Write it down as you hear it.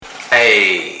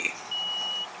Hey!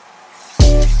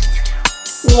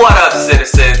 What up,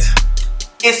 citizens?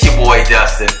 It's your boy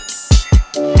Dustin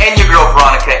and your girl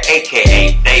Veronica,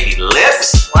 aka Baby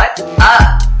Lips. What's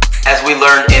up? As we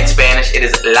learned in Spanish, it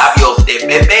is labios de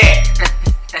bebé.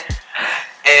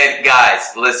 And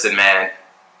guys, listen, man.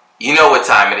 You know what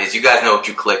time it is. You guys know what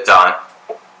you clicked on.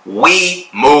 We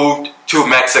moved to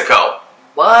Mexico.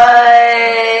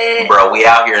 What? Bro, we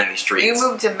out here in these streets. You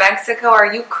moved to Mexico?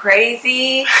 Are you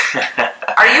crazy?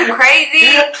 Are you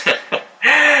crazy?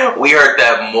 We heard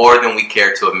that more than we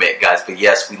care to admit, guys. But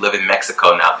yes, we live in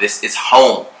Mexico now. This is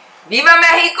home. Viva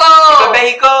Mexico! Viva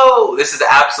Mexico! This is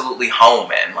absolutely home,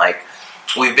 man. Like,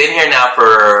 we've been here now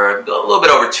for a little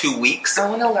bit over 2 weeks. I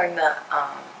want to learn the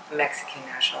Mexican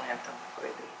national anthem before we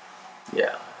leave.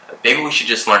 Yeah. Maybe we should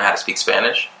just learn how to speak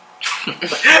Spanish.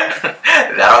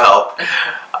 That'll help.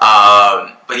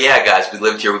 But yeah, guys, we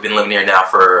lived here. We've been living here now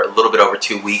for a little bit over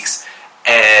 2 weeks.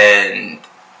 And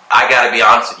I gotta be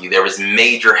honest with you, there was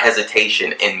major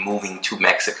hesitation in moving to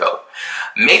Mexico.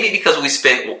 Maybe because we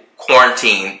spent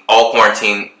all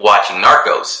quarantine watching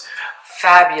Narcos.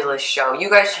 Fabulous show. You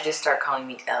guys should just start calling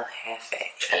me El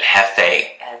Jefe. El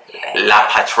Jefe. El Jefe. La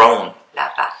Patron. La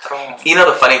Patron. You know,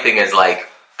 the funny thing is, like,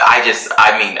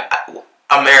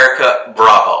 America,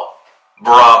 bravo.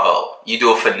 Bravo. You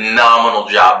do a phenomenal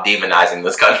job demonizing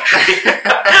this country.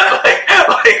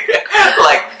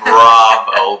 like,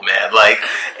 bravo, man. Like,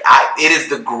 it is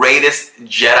the greatest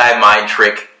Jedi mind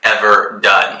trick ever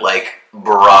done. Like,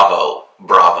 bravo.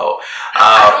 Bravo.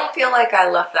 I don't feel like I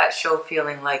left that show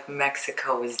feeling like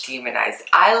Mexico was demonized.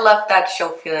 I left that show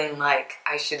feeling like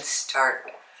I should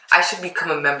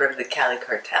become a member of the Cali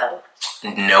Cartel.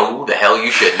 No, the hell you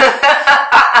shouldn't.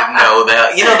 No, the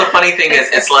hell. You know, the funny thing is,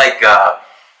 it's like...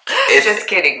 just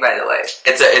kidding, by the way.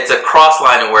 It's a cross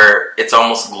line where it's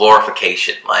almost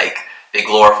glorification. Like, they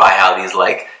glorify how these,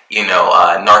 like, you know,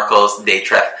 narcos de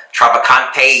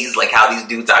traficantes, like how these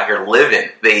dudes out here living.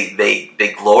 They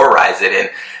glorize it.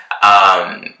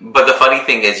 And but the funny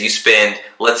thing is, you spend,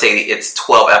 let's say it's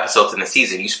 12 episodes in the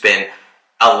season, you spend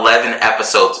 11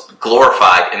 episodes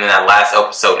glorified, and then that last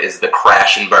episode is the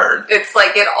crash and burn. It's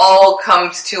like it all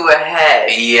comes to a head.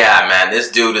 Yeah, man,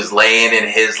 this dude is laying in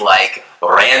his, like,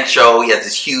 rancho. He has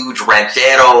this huge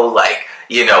ranchero, like,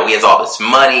 you know, he has all this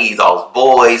money, he's all his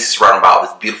boys, he's surrounded by all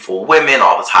these beautiful women,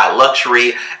 all this high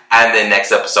luxury, and then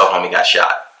next episode, homie got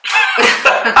shot.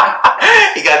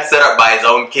 He got set up by his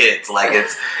own kids. Like,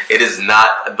 it is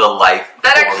not the life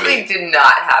that for actually me. Did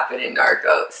not happen in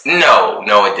Narcos. No,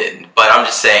 it didn't. But I'm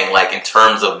just saying, like, in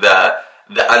terms of the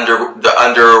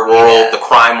underworld, the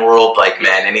crime world, like,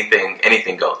 man,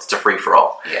 anything goes. It's a free for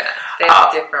all. Yeah, they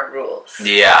have different rules.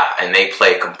 Yeah, and they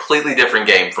play a completely different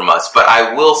game from us. But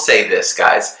I will say this,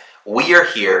 guys: we are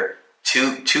here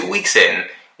 2 weeks in.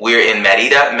 We're in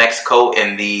Mérida, Mexico,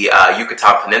 in the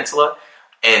Yucatan Peninsula.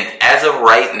 And as of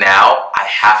right now, I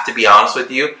have to be honest with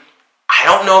you, I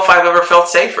don't know if I've ever felt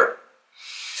safer.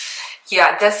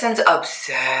 Yeah, Dustin's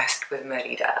obsessed with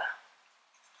Mérida,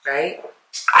 right?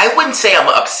 I wouldn't say I'm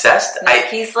obsessed. No,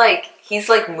 he's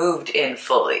like moved in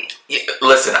fully.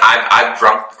 Listen, I've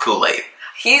drunk the Kool-Aid.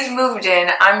 He's moved in.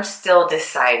 I'm still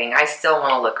deciding. I still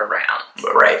want to look around.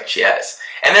 Right, yes.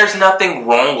 And there's nothing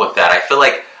wrong with that. I feel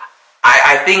like,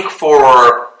 I think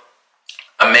for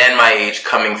a man my age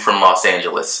coming from Los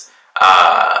Angeles,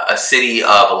 a city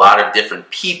of a lot of different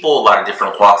people, a lot of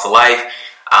different walks of life,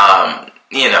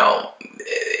 you know,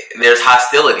 there's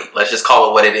hostility. Let's just call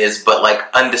it what it is, but like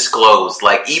undisclosed.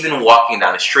 Like, even walking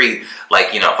down the street,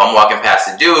 like, you know, if I'm walking past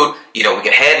a dude, you know, we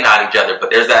can head nod each other,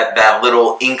 but there's that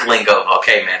little inkling of,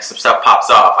 okay, man, some stuff pops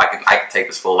off. I can take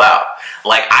this full out.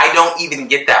 Like, I don't even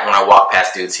get that when I walk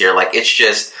past dudes here. Like, it's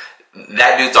just,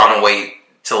 that dude's on the way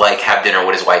to, like, have dinner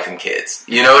with his wife and kids.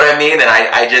 You know what I mean? And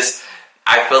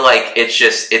I feel like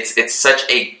it's such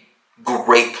a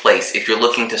great place if you're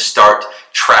looking to start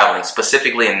traveling,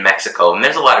 specifically in Mexico. And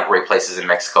there's a lot of great places in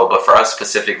Mexico, but for us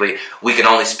specifically, we can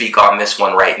only speak on this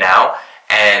one right now.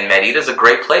 And Merida's a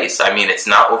great place. I mean, it's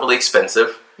not overly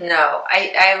expensive. No,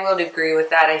 I would agree with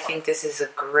that. I think this is a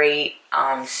great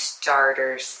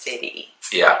starter city.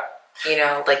 Yeah. You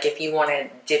know, like, if you want to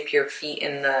dip your feet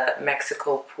in the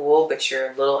Mexico pool, but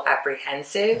you're a little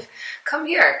apprehensive, come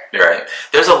here. Right.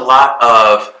 There's a lot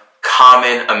of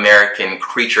common American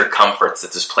creature comforts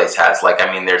that this place has. Like,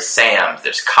 I mean, there's Sam's,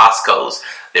 there's Costco's,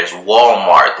 there's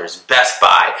Walmart, there's Best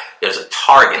Buy, there's a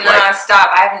Target. Nah,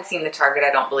 stop. I haven't seen the Target.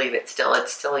 I don't believe it still.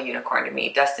 It's still a unicorn to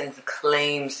me. Dustin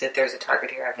claims that there's a Target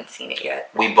here. I haven't seen it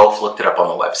yet. We both looked it up on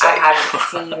the website. I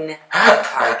haven't seen the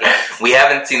Target. We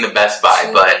haven't seen the Best Buy,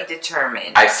 but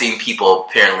determined. I've seen people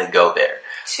apparently go there.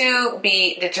 to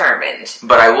be determined.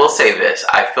 But I will say this.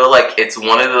 I feel like it's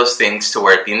one of those things to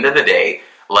where at the end of the day,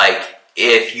 like,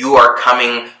 if you are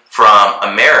coming from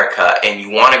America and you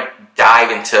want to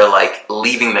dive into, like,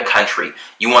 leaving the country,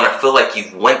 you want to feel like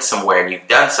you've went somewhere and you've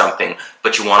done something,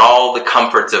 but you want all the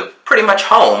comforts of pretty much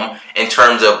home in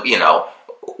terms of, you know,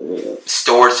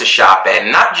 stores to shop at,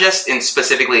 not just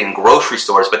specifically in grocery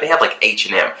stores, but they have like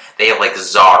H&M, they have like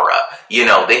Zara, you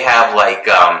know, they have like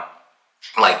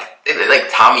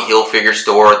Tommy Hilfiger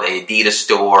store, the Adidas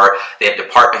store, they have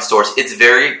department stores. It's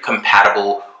very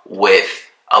compatible with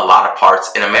a lot of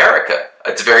parts in America.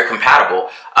 It's very compatible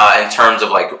in terms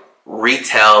of like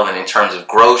retail and in terms of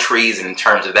groceries and in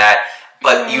terms of that,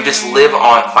 but you just live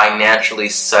on financially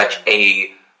such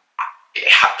a,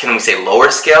 can we say,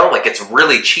 lower scale? Like, it's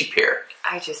really cheap here.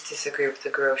 I just disagree with the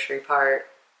grocery part.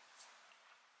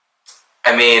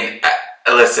 I mean,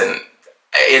 listen,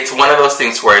 it's one of those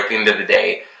things where at the end of the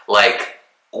day, like,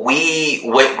 we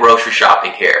went grocery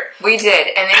shopping here. We did,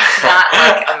 and it's not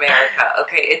like America,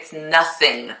 okay? It's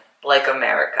nothing like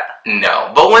America.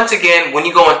 No, but once again, when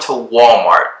you go into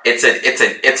Walmart,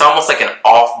 it's almost like an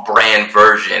off-brand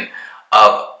version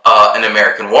of an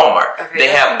American Walmart. Okay, they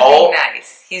have all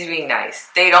nice. He's being nice.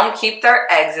 They don't keep their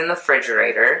eggs in the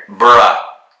refrigerator. Bruh.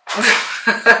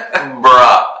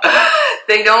 Bruh.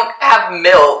 They don't have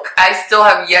milk. I still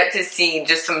have yet to see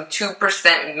just some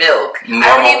 2% milk.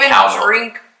 I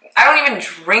don't even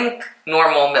drink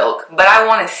normal milk, but I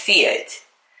want to see it.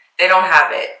 They don't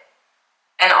have it.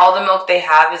 And all the milk they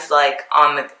have is like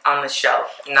on the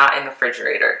shelf, not in the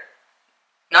refrigerator.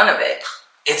 None of it.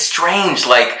 It's strange.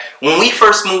 Like, when we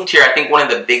first moved here, I think one of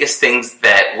the biggest things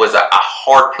that was a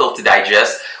hard pill to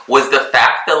digest was the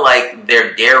fact that, like,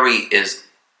 their dairy is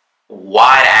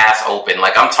wide ass open.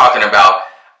 Like, I'm talking about,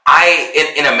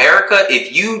 in America,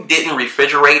 if you didn't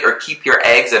refrigerate or keep your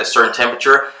eggs at a certain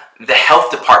temperature, the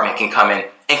health department can come in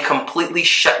and completely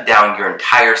shut down your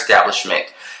entire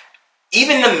establishment.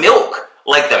 Even the milk.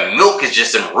 Like, the milk is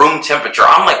just in room temperature.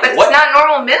 I'm like, but what? It's not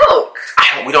normal milk.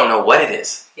 We don't know what it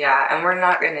is. Yeah, and we're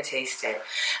not going to taste it.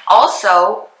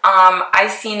 Also,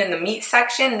 I've seen in the meat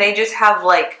section, they just have,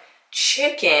 like,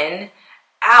 chicken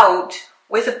out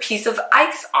with a piece of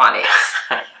ice on it.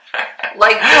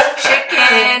 Like, just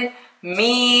chicken,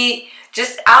 meat,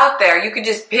 just out there. You could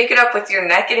just pick it up with your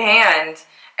naked hand,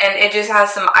 and it just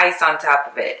has some ice on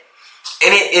top of it.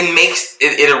 And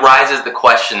it arises the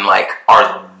question, like,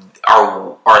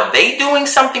 are they doing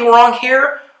something wrong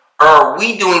here, or are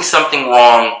we doing something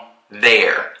wrong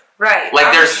there? Right. Like,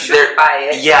 I'm shook by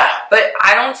it. Yeah. But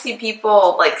I don't see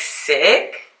people, like,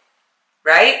 sick,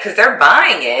 right? Because they're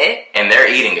buying it. And they're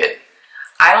eating it.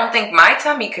 I don't think my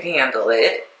tummy could handle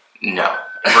it. No.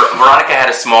 Veronica had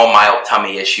a small, mild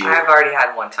tummy issue. I've already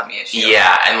had one tummy issue.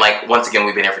 Yeah, and, like, once again,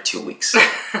 we've been here for 2 weeks.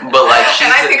 But, like,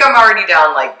 and I think I'm already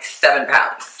down, like, 7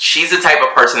 pounds. She's the type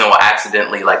of person that will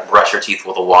accidentally, like, brush her teeth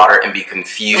with the water and be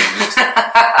confused.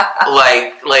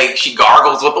 like, she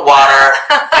gargles with the water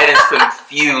and is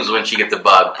confused when she gets a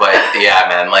bug. But, yeah,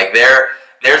 man, like,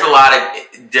 there's a lot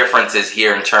of differences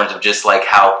here in terms of just, like,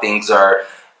 how things are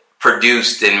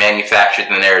produced and manufactured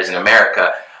than there is in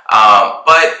America.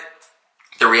 But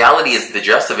the reality is, the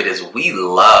gist of it is, we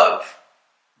love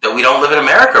that we don't live in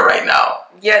America right now.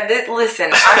 Yeah,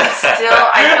 listen, I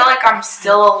feel like I'm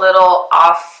still a little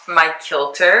off my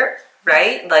kilter,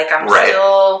 right? Like, I'm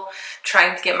still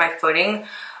trying to get my footing,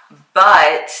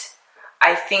 but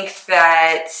I think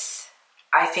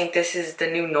this is the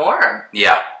new norm.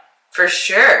 Yeah. For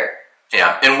sure.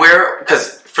 Yeah, and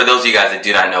because for those of you guys that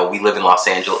do not know, we live in Los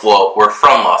Angeles. Well, we're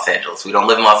from Los Angeles. We don't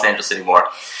live in Los Angeles anymore.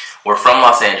 We're from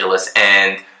Los Angeles,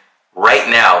 and right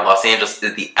now, Los Angeles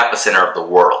is the epicenter of the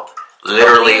world.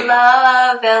 Literally. We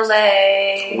love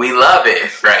LA. We love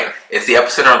it, right? It's the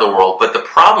epicenter of the world, but the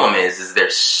problem is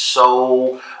there's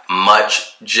so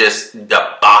much just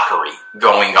debauchery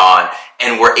going on,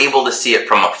 and we're able to see it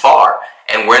from afar.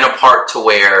 And we're in a part to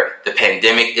where the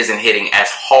pandemic isn't hitting as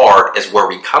hard as where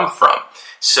we come from.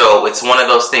 So it's one of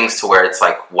those things to where it's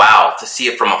like, wow, to see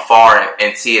it from afar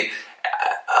and see it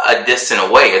a distant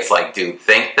away, it's like, dude,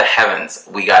 thank the heavens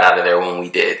we got out of there when we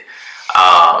did.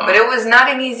 But it was not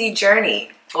an easy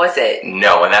journey, was it?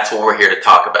 No, and that's what we're here to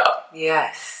talk about.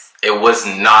 Yes. It was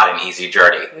not an easy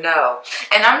journey. No.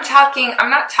 And I'm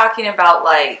not talking about,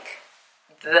 like,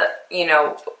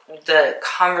 the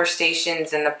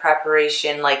conversations and the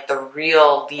preparation, like the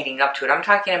real leading up to it. I'm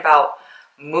talking about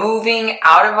moving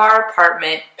out of our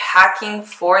apartment, packing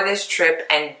for this trip,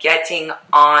 and getting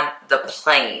on the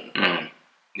plane.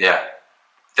 Yeah.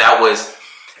 That was,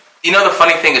 the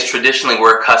funny thing is, traditionally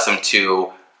we're accustomed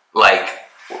to, like,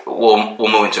 we'll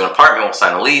move into an apartment, we'll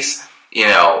sign a lease,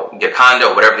 get a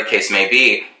condo, whatever the case may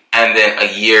be, and then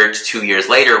a year to 2 years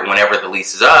later, whenever the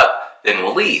lease is up, then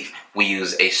we'll leave. We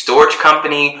use a storage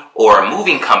company or a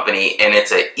moving company, and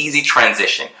it's an easy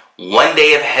transition. One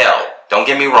day of hell, don't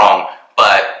get me wrong,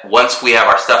 but once we have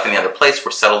our stuff in the other place,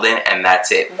 we're settled in, and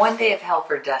that's it. One day of hell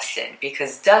for Dustin,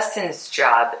 because Dustin's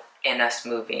job in us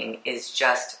moving is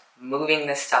just moving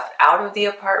the stuff out of the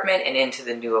apartment and into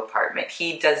the new apartment.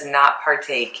 He does not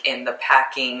partake in the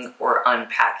packing or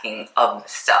unpacking of the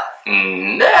stuff.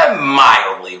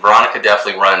 Mildly. Veronica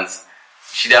definitely runs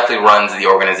the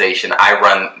organization. I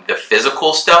run the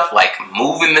physical stuff, like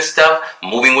moving the stuff,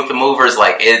 moving with the movers.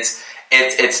 Like it's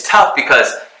tough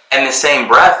because in the same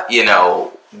breath,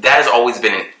 that has always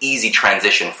been an easy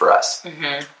transition for us.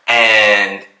 Mm-hmm.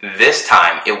 And this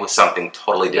time, it was something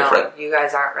totally different. No, you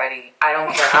guys aren't ready. I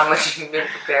don't care how much you've been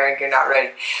preparing, you're not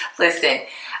ready. Listen,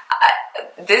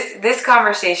 this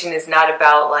conversation is not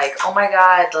about like, oh my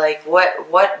God, like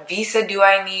what visa do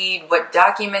I need? What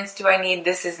documents do I need?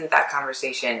 This isn't that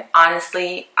conversation.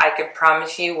 Honestly, I could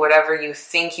promise you whatever you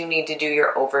think you need to do,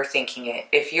 you're overthinking it.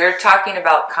 If you're talking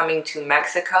about coming to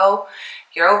Mexico,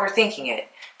 you're overthinking it.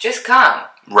 Just come.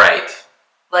 Right.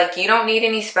 Like, you don't need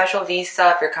any special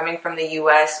visa if you're coming from the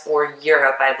U.S. or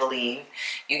Europe, I believe.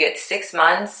 You get 6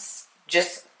 months,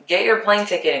 just get your plane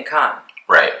ticket and come.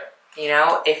 Right.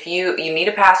 If you need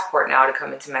a passport now to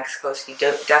come into Mexico, so you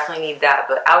definitely need that.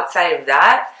 But outside of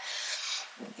that,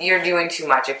 you're doing too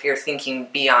much if you're thinking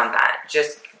beyond that.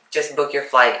 Just book your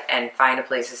flight and find a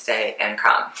place to stay and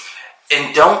come.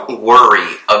 And don't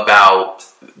worry about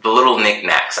the little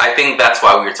knickknacks. I think that's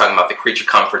why we were talking about the creature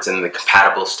comforts and the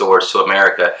compatible stores to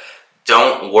America.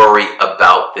 Don't worry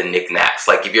about the knickknacks.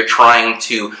 Like, if you're trying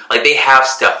to, like, they have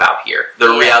stuff out here.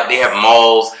 They have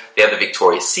malls. They have the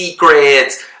Victoria's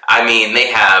Secrets. I mean, they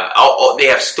have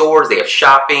stores. They have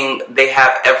shopping. They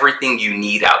have everything you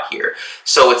need out here.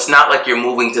 So it's not like you're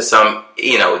moving to some,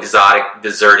 exotic,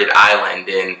 deserted island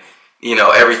and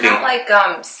everything. It's not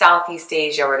like Southeast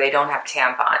Asia where they don't have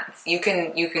tampons. You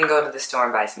can go to the store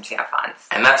and buy some tampons.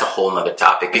 And that's a whole nother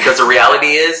topic, because the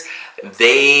reality is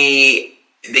they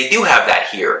do have that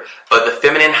here, but the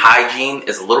feminine hygiene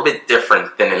is a little bit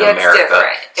different than in America.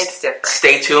 It's different.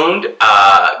 Stay tuned.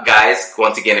 Guys,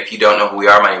 once again, if you don't know who we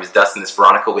are, my name is Dustin, this is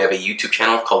Veronica. We have a YouTube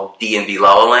channel called D&D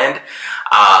La La Land.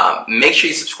 Make sure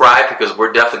you subscribe, because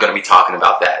we're definitely going to be talking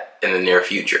about that in the near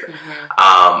future. Mm-hmm.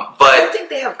 But I don't think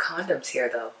they have condoms here,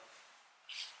 though.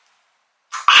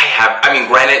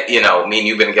 Granted, me and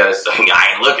you've been together, so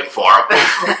I ain't looking for them.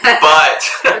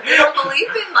 But they don't believe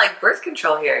in birth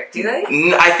control here, do they?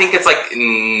 I think it's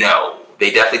no,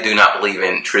 they definitely do not believe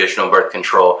in traditional birth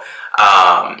control.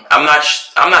 I'm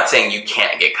not saying you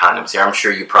can't get condoms here. I'm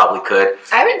sure you probably could.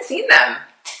 I haven't seen them.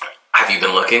 Have you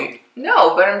been looking?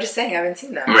 No, but I'm just saying I haven't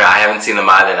seen them. I haven't seen them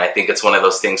either, and I think it's one of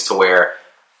those things to where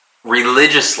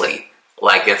religiously,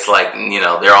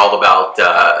 they're all about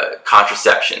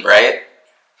contraception, right?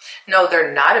 No,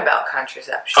 they're not about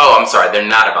contraception. Oh, I'm sorry. They're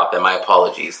not about that. My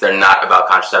apologies. They're not about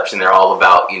contraception. They're all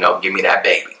about, give me that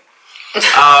baby.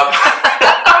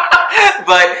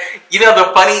 But,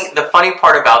 the funny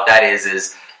part about that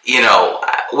is,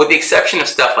 with the exception of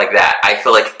stuff like that, I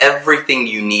feel like everything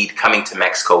you need coming to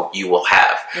Mexico, you will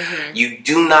have. Mm-hmm. You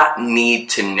do not need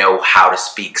to know how to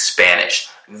speak Spanish,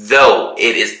 though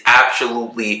it is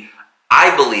absolutely,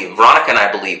 Veronica and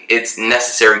I believe, it's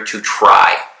necessary to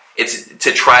try. It's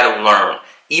to try to learn,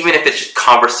 even if it's just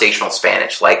conversational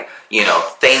Spanish, like,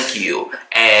 thank you,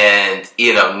 and,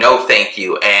 no thank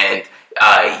you, and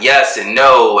yes and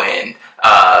no, and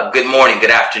good morning,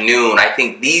 good afternoon. I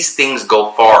think these things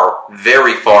go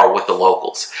very far with the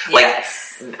locals.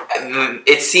 Yes.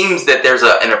 It seems that there's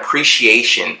an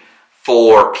appreciation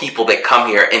for people that come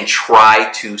here and try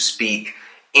to speak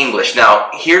English. Now,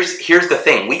 here's the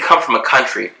thing. We come from a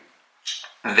country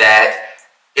that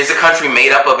is a country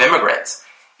made up of immigrants,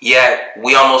 yet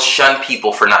we almost shun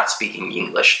people for not speaking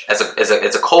English as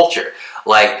a culture.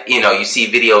 You see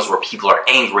videos where people are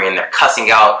angry and they're cussing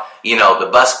out, the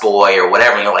busboy or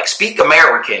whatever, and they're like, speak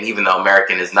American, even though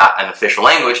American is not an official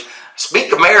language.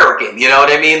 Speak American, you know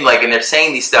what I mean? And they're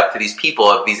saying these stuff to these people,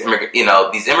 of these immigrants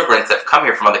that have come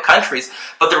here from other countries.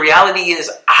 But the reality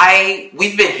is,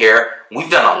 we've been here, we've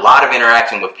done a lot of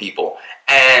interaction with people,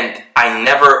 and I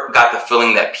never got the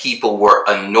feeling that people were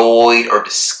annoyed or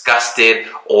disgusted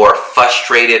or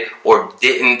frustrated or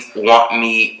didn't want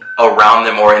me around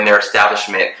them or in their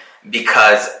establishment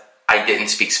because I didn't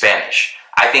speak Spanish.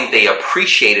 I think they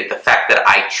appreciated the fact that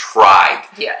I tried.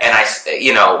 Yes.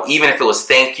 And even if it was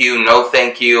thank you, no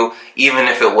thank you, even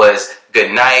if it was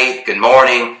good night, good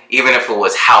morning, even if it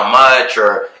was how much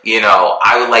or,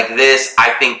 I would like this.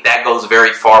 I think that goes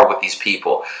very far with these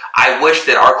people. I wish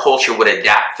that our culture would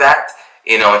adapt that,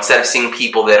 instead of seeing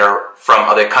people that are from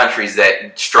other countries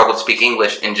that struggle to speak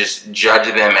English and just judge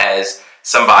them as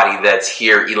somebody that's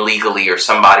here illegally or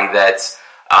somebody that's,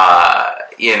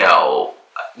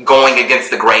 going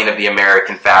against the grain of the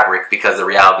American fabric, because the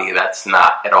reality, that's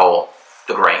not at all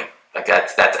the grain. Like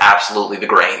that's absolutely the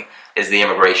grain is the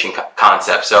immigration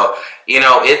concept. So,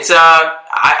 it's,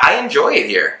 I enjoy it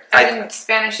here. I think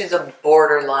Spanish is a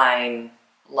borderline,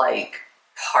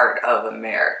 part of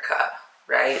America,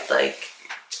 right?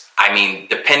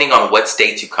 Depending on what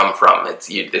state you come from, it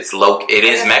is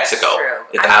Mexico. True.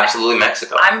 It's absolutely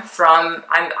Mexico. I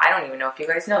don't even know if you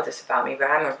guys know this about me, but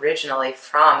I'm originally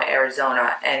from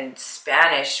Arizona, and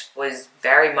Spanish was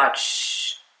very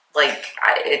much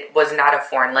it was not a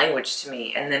foreign language to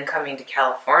me. And then coming to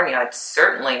California, it's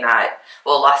certainly not,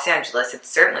 Los Angeles, it's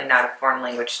certainly not a foreign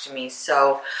language to me.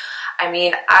 So,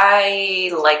 I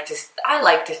like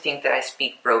to think that I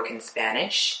speak broken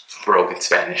Spanish. Broken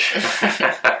Spanish. And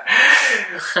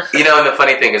the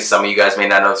funny thing is, some of you guys may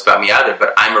not know this about me either,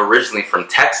 but I'm originally from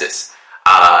Texas.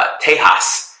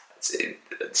 Tejas. It's a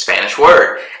Spanish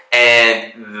word.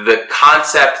 And the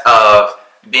concept of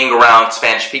being around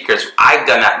Spanish speakers, I've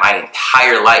done that my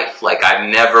entire life.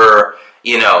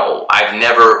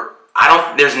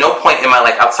 There's no point in my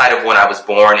life outside of when I was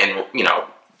born and,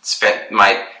 spent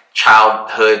my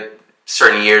childhood,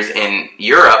 certain years in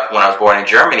Europe when I was born in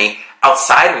Germany.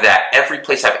 Outside of that, every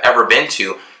place I've ever been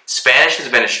to, Spanish has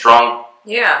been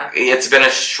it's been a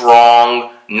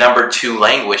strong number 2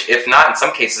 language, if not in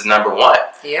some cases number 1.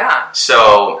 Yeah.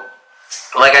 So,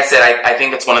 like I said, I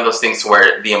think it's one of those things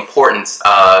where the importance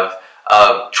of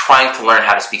trying to learn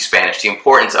how to speak Spanish, the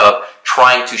importance of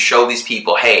trying to show these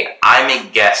people, hey, I'm a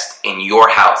guest in your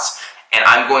house, and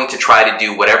I'm going to try to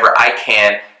do whatever I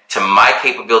can to my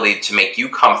capability to make you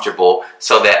comfortable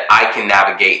so that I can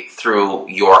navigate through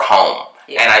your home.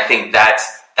 Yeah. And I think that's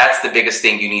the biggest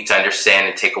thing you need to understand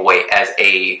and take away as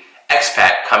a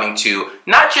expat coming to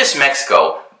not just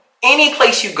Mexico, any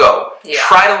place you go. Yeah.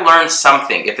 Try to learn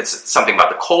something. If it's something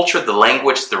about the culture, the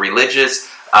language, the religious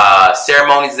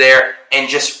ceremonies there, and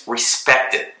just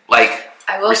respect it.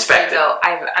 I will say, though,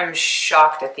 I'm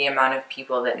shocked at the amount of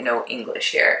people that know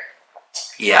English here.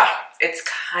 Yeah. It's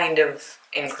kind of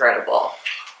incredible.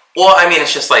 Well,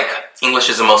 it's just English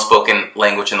is the most spoken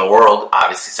language in the world,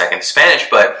 obviously second to Spanish,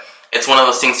 but it's one of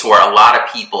those things where a lot of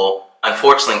people,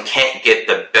 unfortunately, can't get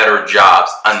the better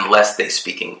jobs unless they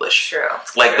speak English. True.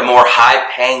 The more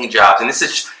high-paying jobs, and this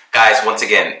is, guys, once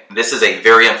again, this is a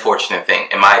very unfortunate thing,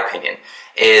 in my opinion,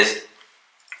 is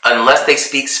unless they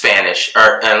speak Spanish,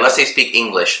 or unless they speak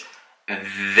English,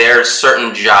 there's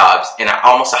certain jobs in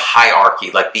almost a hierarchy,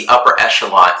 the upper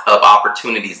echelon of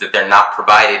opportunities that they're not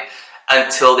provided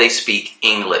until they speak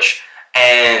English.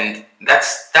 And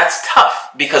that's tough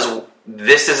because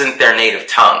this isn't their native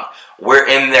tongue. We're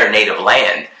in their native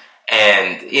land.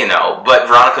 And, but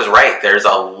Veronica's right. There's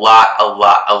a lot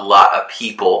of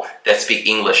people that speak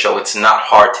English, so it's not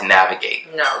hard to navigate.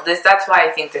 No, that's why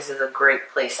I think this is a great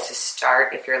place to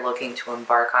start if you're looking to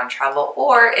embark on travel,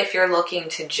 or if you're looking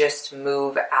to just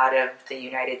move out of the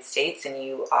United States and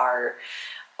you are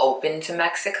open to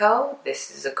Mexico. This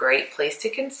is a great place to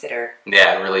consider.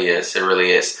 Yeah, it really is. It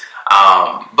really is.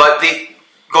 But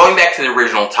going back to the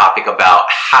original topic about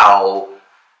how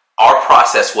our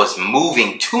process was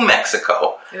moving to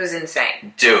Mexico. It was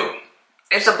insane. Dude.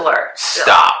 It's a blur. Still.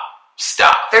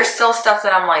 Stop. There's still stuff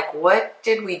that I'm like, what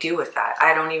did we do with that?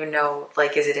 I don't even know.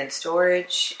 Is it in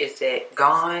storage? Is it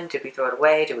gone? Did we throw it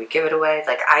away? Did we give it away?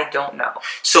 I don't know.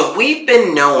 So we've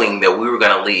been knowing that we were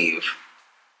going to leave,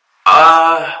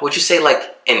 would you say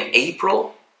in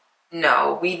April?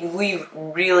 No, we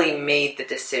really made the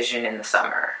decision in the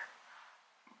summer.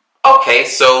 Okay,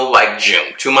 so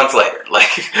June, 2 months later. No,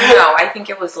 I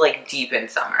think it was deep in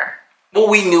summer. Well,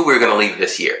 we knew we were going to leave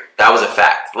this year. That was a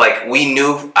fact. We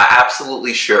knew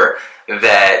absolutely sure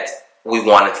that we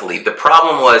wanted to leave. The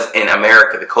problem was in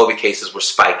America, the COVID cases were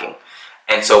spiking.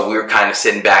 And so we were kind of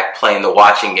sitting back playing the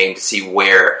watching game to see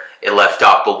where it left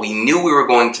off. But we knew we were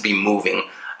going to be moving.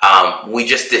 We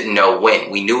just didn't know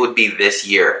when. We knew it would be this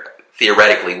year,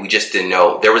 theoretically. We just didn't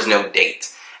know. There was no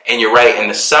date. And you're right, in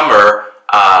the summer...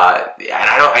 and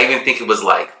I even think it was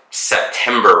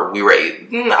September.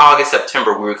 August,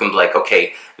 September, we were going to be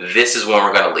okay, this is when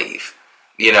we're going to leave,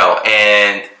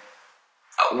 and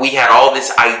we had all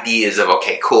these ideas of,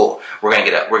 okay, cool, we're going to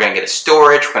get a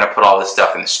storage, we're going to put all this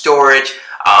stuff in the storage,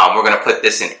 we're going to put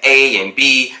this in A and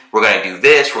B, we're going to do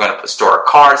this, we're going to store our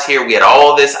cars here. We had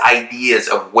all these ideas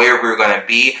of where we were going to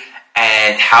be,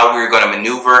 and how we were going to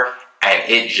maneuver, and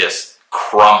it just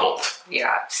crumbled.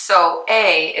 Yeah. So,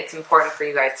 it's important for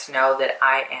you guys to know that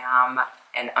I am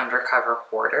an undercover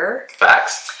hoarder.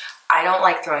 Facts. I don't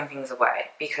like throwing things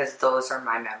away because those are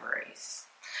my memories.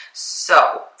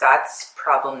 So, that's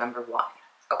problem number 1.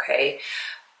 Okay.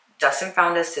 Dustin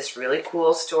found us this really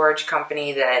cool storage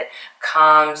company that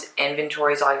comes,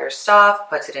 inventories all your stuff,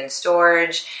 puts it in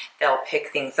storage. They'll pick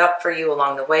things up for you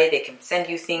along the way. They can send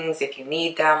you things if you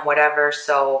need them, whatever.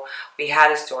 So we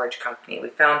had a storage company. We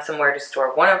found somewhere to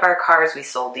store one of our cars. We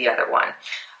sold the other one.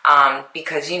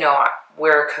 Because,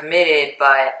 we're committed,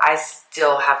 but I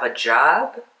still have a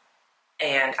job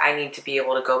and I need to be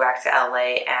able to go back to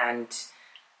LA and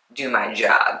do my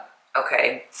job.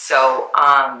 Okay, so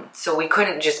we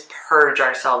couldn't just purge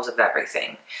ourselves of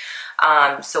everything.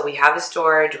 So we have the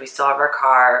storage. We still have our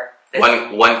car.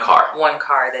 One car. One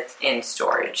car that's in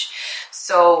storage.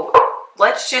 So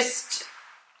let's just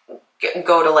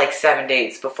go to like 7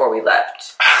 days before we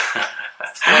left.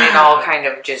 When it all kind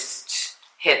of just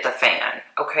hit the fan.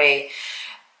 Okay,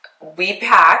 we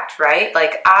packed, right?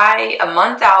 Like a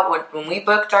month out when we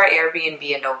booked our Airbnb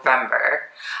in November,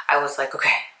 I was like, okay,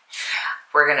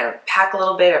 we're going to pack a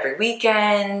little bit every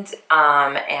weekend,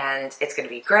 and it's going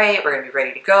to be great. We're going to be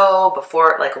ready to go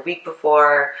a week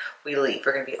before we leave.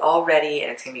 We're going to be all ready, and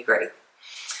it's going to be great.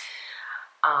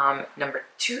 Number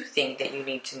 2 thing that you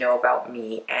need to know about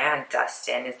me and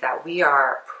Dustin is that we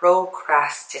are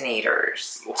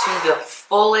procrastinators to the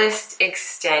fullest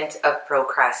extent of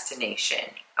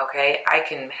procrastination. Okay? I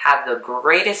can have the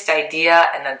greatest idea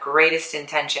and the greatest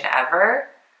intention ever,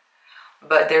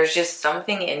 but there's just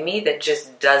something in me that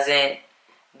just doesn't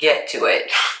get to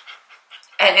it.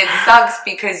 And it sucks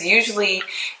because usually,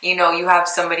 you have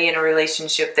somebody in a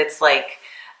relationship that's like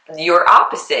your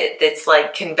opposite, that's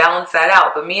like can balance that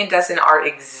out. But me and Dustin are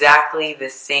exactly the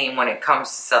same when it comes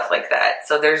to stuff like that.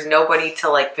 So there's nobody to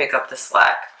like pick up the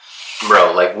slack.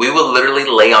 Bro, like we will literally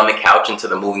lay on the couch until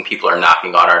the moving people are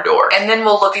knocking on our door. And then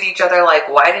we'll look at each other like,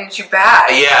 why didn't you pack?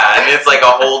 Yeah, and it's like a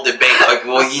whole debate. Like,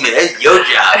 well, it's your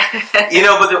job.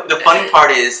 But the funny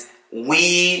part is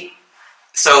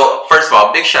so first of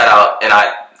all, big shout out, and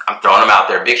I'm throwing them out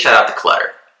there. Big shout out to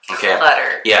Clutter. Okay?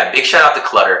 Clutter. Yeah, big shout out to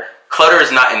Clutter. Clutter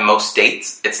is not in most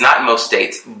states. It's not in most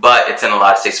states, but it's in a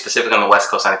lot of states, specifically on the West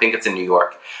Coast, and I think it's in New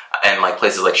York, and like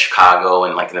places like Chicago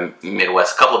and like in the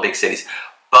Midwest, a couple of big cities.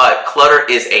 But Clutter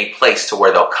is a place to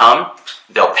where they'll come,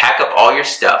 they'll pack up all your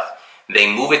stuff,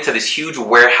 they move it to this huge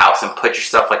warehouse and put your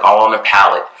stuff like all on a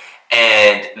pallet,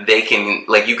 and they can,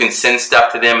 like, you can send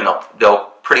stuff to them and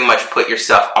they'll pretty much put your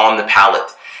stuff on the pallet.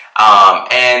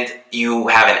 And you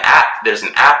have an app. There's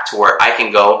an app to where I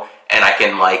can go and I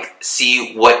can like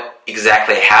see what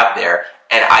exactly I have there,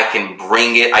 and I can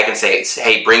bring it. I can say,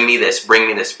 hey, bring me this, bring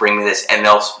me this, bring me this, and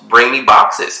they'll bring me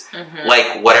boxes. Mm-hmm.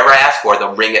 Like whatever I ask for,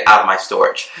 they'll bring it out of my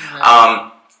storage. Mm-hmm.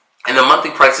 And the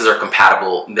monthly prices are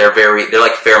compatible. They're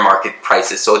like fair market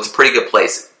prices, so it's a pretty good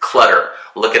place. Clutter,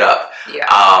 look it up.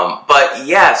 Yeah. But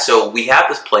yeah, so we have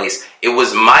this place. It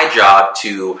was my job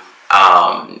to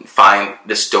find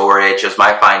the storage. It was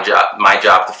my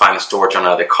job to find the storage on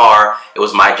another car. It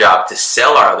was my job to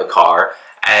sell our other car.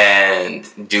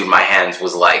 And dude, my hands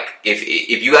was like, if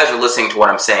you guys are listening to what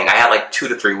I'm saying, I had like 2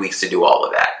 to 3 weeks to do all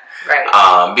of that.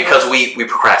 Right. Because we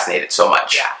procrastinated so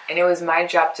much. Yeah. And it was my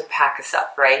job to pack us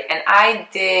up, right? And I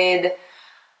did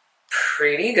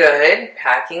pretty good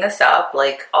packing us up.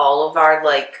 Like all of our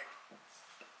like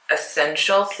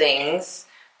essential things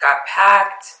got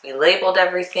packed. We labeled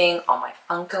everything. All my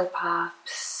Funko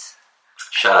Pops.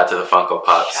 Shout out to the Funko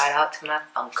Pops. Shout out to my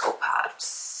Funko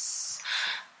Pops.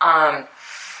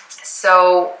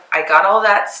 So I got all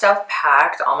that stuff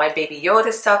packed. All my Baby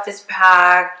Yoda stuff is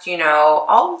packed.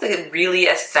 All the really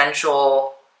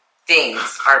essential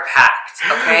things are packed.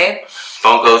 Okay.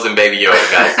 Funkos and Baby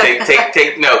Yoda, guys.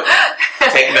 Take notes.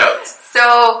 Take notes.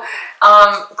 So,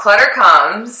 Clutter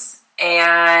comes,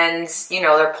 and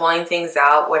they're pulling things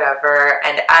out, whatever.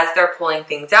 And as they're pulling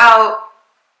things out,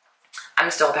 I'm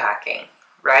still packing,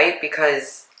 right?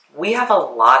 Because we have a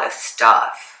lot of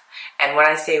stuff. And when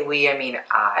I say we, I mean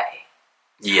I.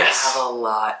 Yes. Have a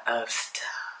lot of stuff.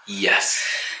 Yes.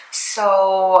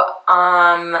 So,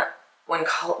 when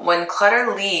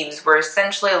Clutter leaves, we're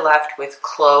essentially left with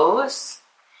clothes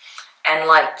and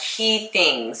like key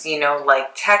things,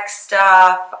 like tech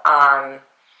stuff,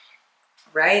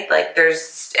 right? Like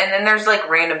there's like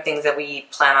random things that we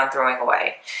plan on throwing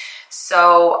away.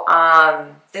 So,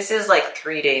 this is like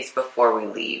 3 days before we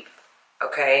leave.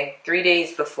 Okay? 3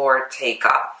 days before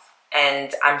takeoff.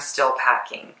 And I'm still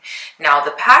packing. Now,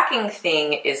 the packing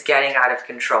thing is getting out of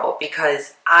control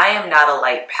because I am not a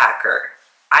light packer.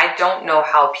 I don't know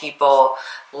how people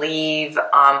leave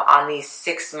on these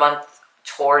 6-month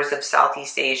tours of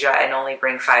Southeast Asia and only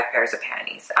bring 5 pairs of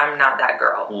panties. I'm not that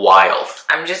girl. Wild.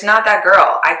 I'm just not that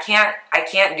girl. I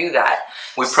can't do that.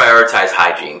 We prioritize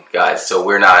hygiene, guys.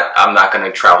 So I'm not going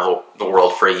to travel the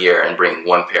world for a year and bring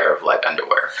 1 pair of like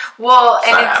underwear. Well,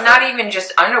 it's not even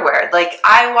just underwear. Like,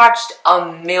 I watched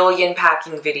a million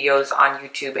packing videos on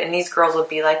YouTube, and these girls would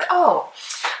be like, oh,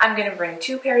 I'm going to bring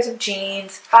 2 pairs of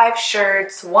jeans, 5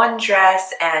 shirts, 1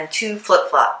 dress, and 2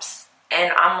 flip-flops.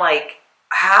 And I'm like,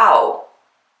 how?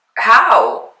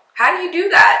 How do you do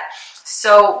that?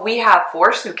 So we have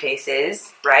 4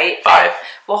 suitcases, right? 5.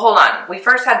 Well, hold on. We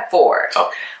first had 4.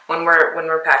 Okay. When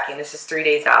we're packing. This is 3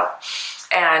 days out.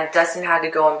 And Dustin had to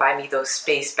go and buy me those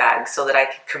space bags so that I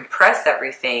could compress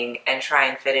everything and try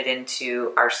and fit it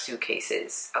into our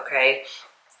suitcases, okay?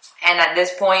 And at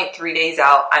this point, 3 days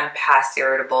out, I'm past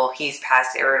irritable. He's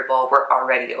past irritable. We're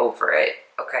already over it,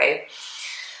 okay?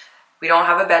 We don't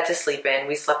have a bed to sleep in.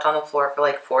 We slept on the floor for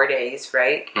like 4 days,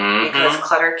 right? Mm-hmm. Because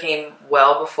clutter came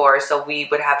well before, so we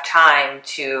would have time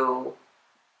to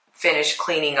finish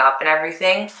cleaning up and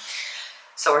everything.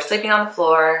 So we're sleeping on the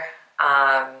floor.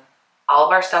 All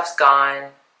of our stuff's gone.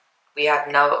 We have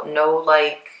no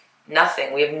like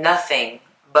nothing. We have nothing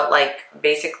but like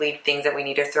basically things that we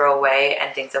need to throw away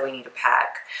and things that we need to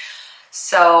pack.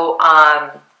 So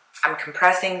I'm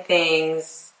compressing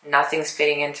things. Nothing's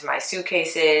fitting into my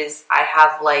suitcases. I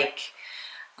have like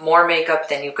more makeup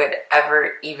than you could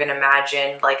ever even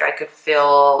imagine. Like, I could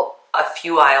fill a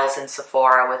few aisles in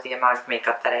Sephora with the amount of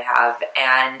makeup that I have,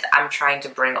 and I'm trying to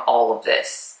bring all of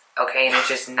this, okay? And it's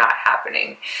just not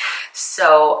happening.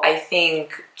 So I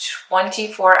think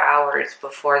 24 hours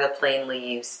before the plane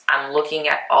leaves, I'm looking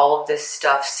at all of this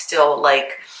stuff still,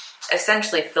 like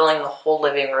essentially filling the whole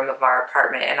living room of our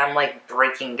apartment, and I'm like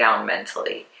breaking down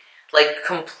mentally. Like,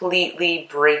 completely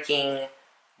breaking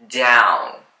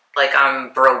down. Like,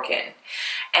 I'm broken.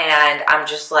 And I'm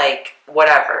just like,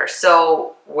 whatever.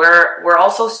 So we're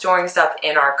also storing stuff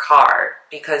in our car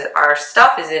because our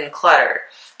stuff is in clutter.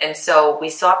 And so we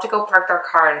still have to go park our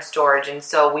car in storage. And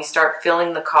so we start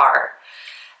filling the car.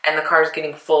 And the car is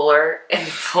getting fuller and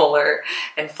fuller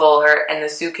and fuller. And the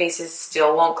suitcases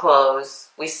still won't close.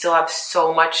 We still have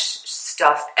so much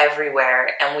stuff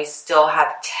everywhere. And we still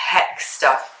have tech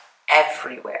stuff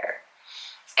everywhere,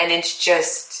 and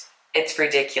it's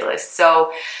ridiculous.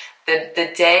 So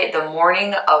the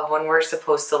morning of when we're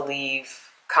supposed to leave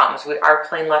comes. Our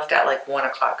plane left at like 1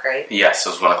 o'clock, right? Yes,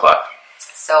 it was 1 o'clock.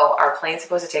 So our plane's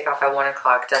supposed to take off at 1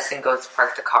 o'clock. Dustin goes to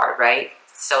park the car, right?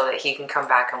 So that he can come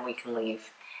back and we can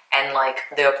leave. And like,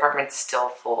 the apartment's still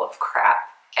full of crap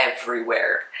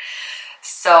everywhere.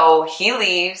 So he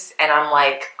leaves, and I'm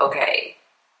like, okay,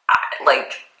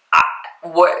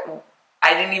 what?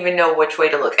 I didn't even know which way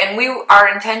to look. And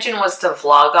our intention was to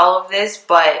vlog all of this,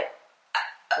 but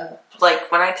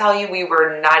like, when I tell you we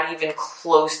were not even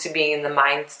close to being in the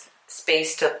mind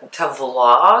space to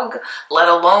vlog, let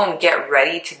alone get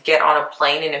ready to get on a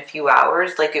plane in a few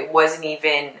hours, like, it wasn't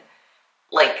even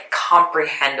like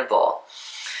comprehensible.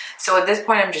 So at this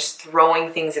point, I'm just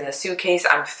throwing things in the suitcase.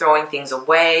 I'm throwing things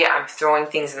away. I'm throwing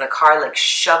things in the car, like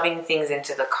shoving things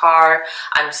into the car.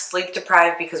 I'm sleep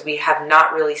deprived because we have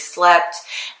not really slept.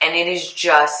 And it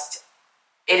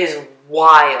is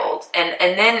wild. And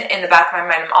then in the back of my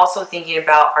mind, I'm also thinking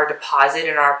about our deposit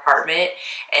in our apartment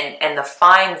and the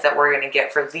fines that we're going to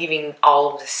get for leaving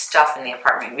all of the stuff in the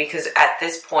apartment, because at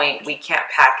this point we can't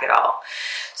pack it all.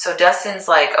 So Dustin's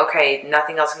like, okay,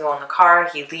 nothing else can go in the car.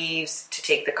 He leaves to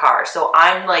take the car. So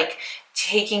I'm like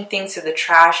taking things to the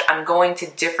trash. I'm going to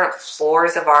different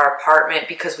floors of our apartment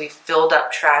because we filled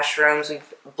up trash rooms.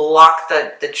 We've blocked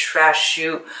the trash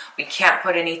chute. We can't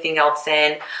put anything else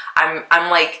in.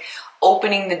 I'm like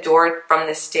opening the door from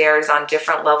the stairs on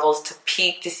different levels to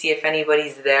peek to see if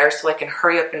anybody's there so I can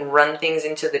hurry up and run things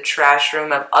into the trash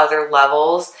room of other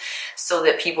levels so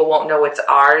that people won't know it's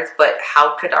ours. But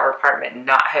how could our apartment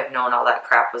not have known all that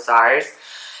crap was ours?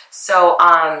 So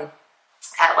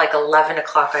at like 11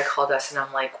 o'clock, I called us and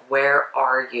I'm like, where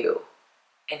are you?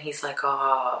 And he's like,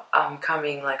 oh, I'm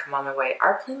coming, like, I'm on my way.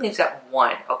 Our plane leaves at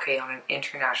 1, okay, on an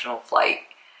international flight.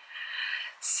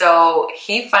 So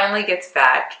he finally gets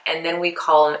back, and then we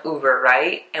call an Uber,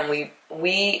 right? And we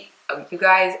you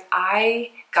guys,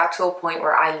 I got to a point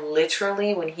where I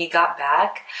literally, when he got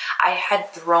back, I had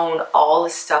thrown all the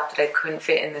stuff that I couldn't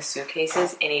fit in the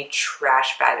suitcases in a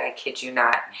trash bag. I kid you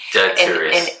not. Dead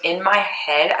serious. And in my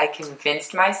head, I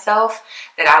convinced myself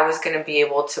that I was going to be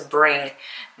able to bring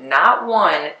not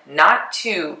 1, not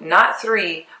 2, not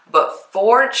 3, but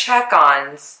 4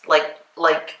 check-ons, like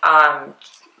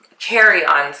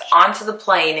carry-ons onto the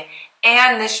plane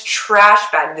and this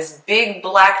trash bag, this big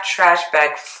black trash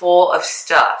bag full of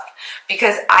stuff,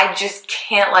 because I just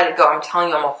can't let it go. I'm telling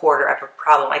you, I'm a hoarder. I have a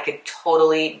problem. I could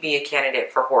totally be a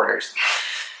candidate for hoarders.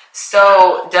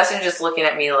 So Dustin just looking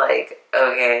at me like,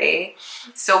 okay.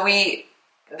 So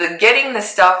getting the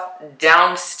stuff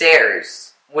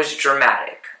downstairs was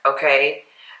dramatic, okay?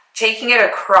 Taking it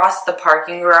across the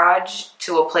parking garage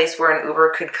to a place where an Uber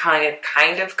could kind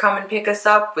of come and pick us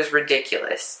up was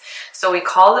ridiculous. So we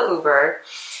call the Uber.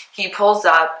 He pulls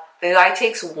up. The guy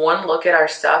takes one look at our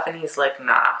stuff and he's like,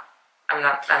 nah, I'm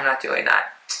not doing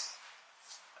that.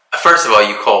 First of all,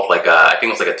 you called I think it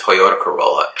was like a Toyota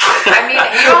Corolla. I mean,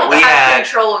 you don't have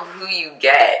control of who you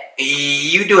get.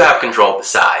 You do have control of the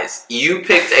size. You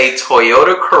picked a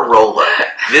Toyota Corolla.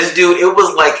 This dude, it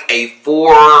was like a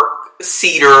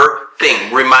 4-seater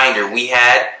thing. Reminder, we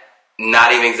had,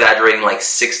 not even exaggerating, like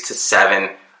 6 to 7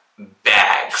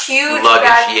 bags. Huge luggage,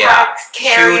 backpacks,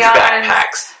 huge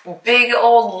backpacks. Big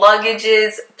old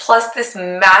luggages, plus this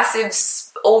massive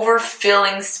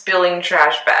overfilling, spilling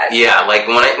trash bag. Yeah, like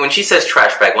when she says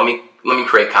trash bag, let me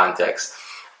create context.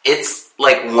 It's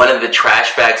like one of the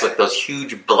trash bags, like those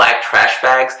huge black trash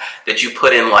bags that you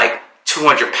put in like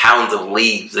 200 pounds of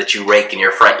leaves that you rake in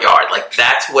your front yard. Like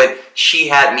that's what she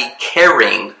had me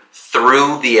carrying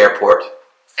through the airport.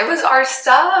 It was our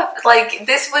stuff. Like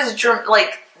this was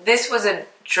a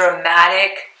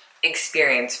dramatic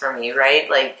experience for me, right?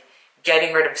 Like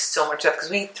getting rid of so much stuff because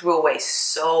we threw away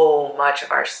so much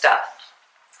of our stuff.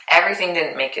 Everything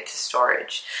didn't make it to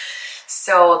storage.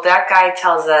 So that guy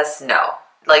tells us no.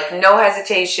 Like no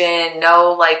hesitation,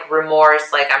 no like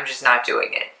remorse, like I'm just not doing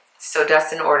it. So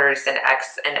Dustin orders an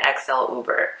XL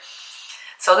Uber.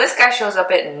 So this guy shows up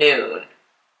at noon.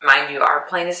 Mind you, our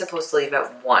plane is supposed to leave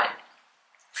at 1.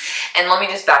 And let me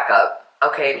just back up.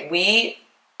 Okay, we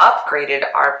upgraded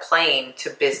our plane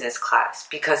to business class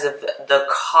because of the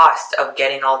cost of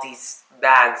getting all these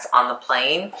bags on the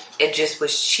plane. It just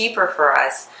was cheaper for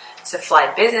us to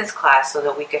fly business class so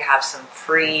that we could have some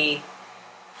free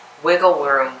wiggle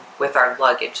room with our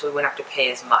luggage so we wouldn't have to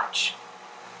pay as much.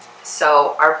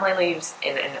 So our plane leaves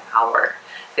in an hour.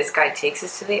 This guy takes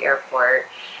us to the airport,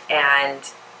 and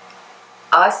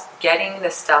us getting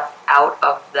the stuff out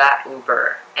of that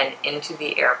Uber and into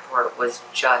the airport was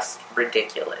just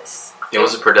ridiculous. It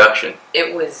was a production.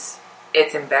 It's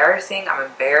embarrassing. I'm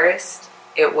embarrassed.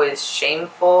 It was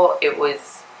shameful. It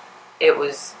was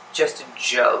just a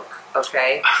joke,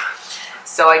 okay?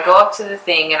 So I go up to the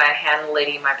thing and I hand the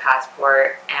lady my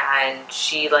passport, and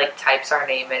she like types our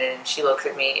name in, and she looks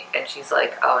at me and she's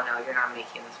like, oh no, you're not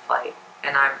making this flight.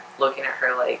 And I'm looking at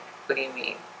her like, what do you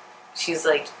mean? She's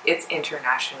like, it's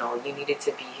international. You needed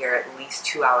to be here at least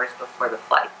 2 hours before the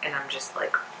flight. And I'm just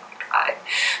like, oh my God.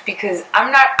 Because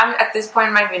I'm at this point,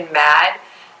 I'm not even mad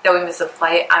that we missed a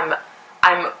flight.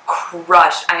 I'm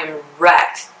crushed. I am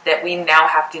wrecked that we now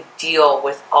have to deal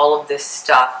with all of this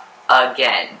stuff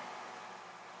again.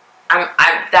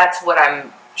 That's what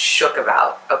I'm shook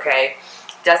about, okay?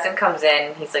 Dustin comes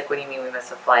in, he's like, what do you mean we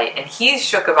missed a flight? And he's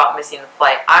shook about missing the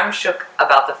flight. I'm shook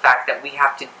about the fact that we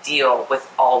have to deal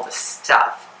with all the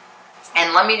stuff.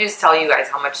 And let me just tell you guys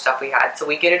how much stuff we had. So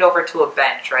we get it over to a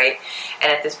bench, right?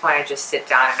 And at this point, I just sit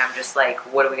down and I'm just like,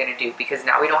 what are we going to do? Because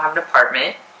now we don't have an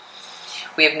apartment.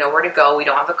 We have nowhere to go. We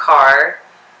don't have a car.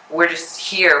 We're just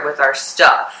here with our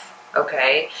stuff.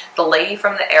 Okay, the lady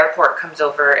from the airport comes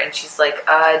over and she's like,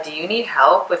 do you need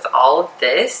help with all of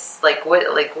this? Like, what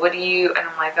do you, and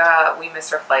I'm like, we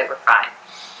missed our flight, we're fine.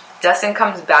 Dustin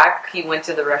comes back, he went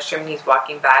to the restroom, he's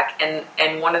walking back,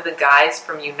 and one of the guys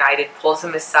from United pulls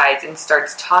him aside and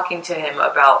starts talking to him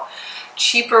about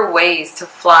cheaper ways to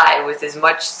fly with as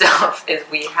much stuff as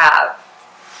we have.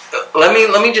 Let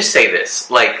me just say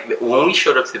this. Like, when we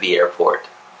showed up to the airport,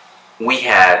 we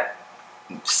had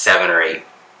 7 or 8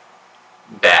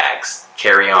 bags,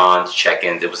 carry-ons,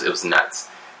 check-ins. It was nuts.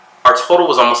 Our total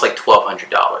was almost like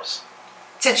 $1,200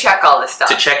 to check all this stuff.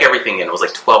 To check everything in, it was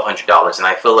like $1,200, and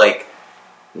I feel like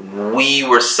we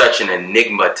were such an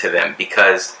enigma to them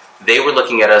because they were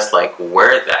looking at us like,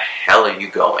 "Where the hell are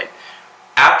you going?"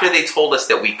 After they told us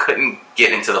that we couldn't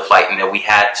get into the flight and that we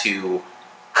had to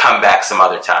come back some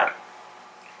other time.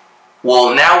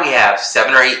 Well, now we have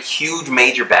 7 or 8 huge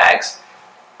major bags.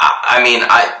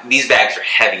 These bags are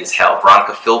heavy as hell.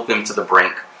 Veronica filled them to the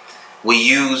brink. We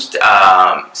used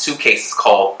suitcases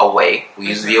called Away. We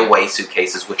used the Away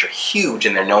suitcases, which are huge,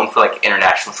 and they're known for like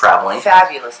international traveling.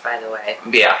 Fabulous, by the way.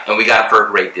 Yeah, and we got them for a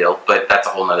great deal, but that's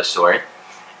a whole nother story.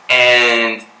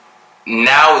 And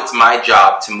now it's my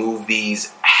job to move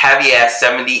these heavy-ass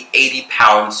 70,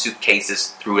 80-pound suitcases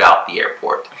throughout the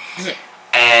airport.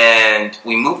 and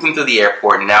we moved them through the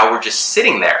airport, and now we're just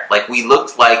sitting there. Like, we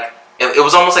looked like, it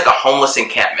was almost like a homeless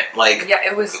encampment. Like, yeah,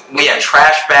 it was. We had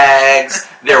trash bags,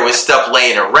 there was stuff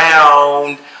laying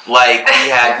around, like,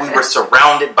 we were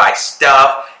surrounded by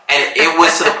stuff, and it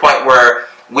was to the point where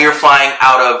we were flying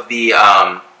out of the,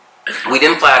 we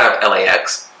didn't fly out of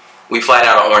LAX. We flew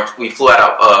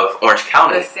out of Orange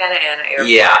County. The Santa Ana airport.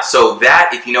 Yeah, so that,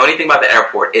 if you know anything about the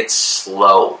airport, it's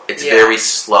slow. It's very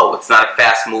slow. It's not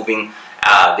fast moving.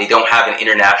 They don't have an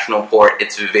international port.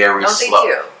 It's very slow. They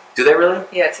do. Do they really?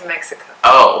 Yeah, to Mexico.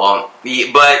 Oh, well,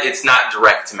 but it's not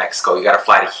direct to Mexico. You got to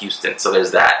fly to Houston, so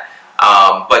there's that.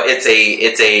 But it's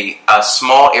a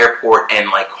small airport, and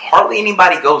like hardly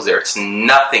anybody goes there. It's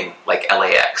nothing like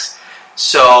LAX.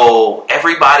 So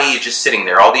everybody is just sitting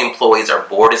there. All the employees are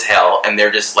bored as hell, and they're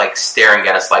just like staring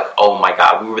at us like, oh my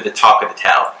God, we were the talk of the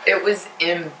town. It was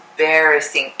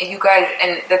embarrassing. You guys,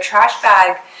 and the trash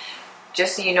bag,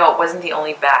 just so you know, it wasn't the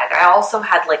only bag. I also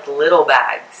had like little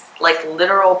bags, like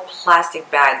literal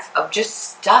plastic bags of just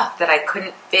stuff that I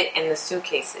couldn't fit in the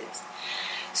suitcases.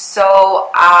 So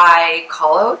I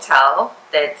call a hotel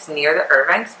that's near the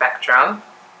Irvine Spectrum,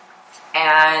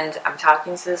 and I'm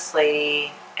talking to this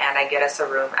lady, and I get us a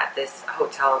room at this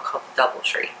hotel called the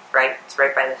DoubleTree, right? It's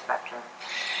right by the Spectrum.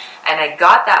 And I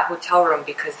got that hotel room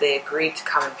because they agreed to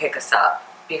come and pick us up,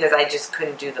 because I just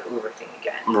couldn't do the Uber thing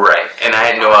again. Right, and I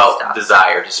had no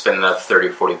desire to spend another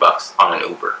 $30 or $40 on an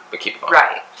Uber, but keep going.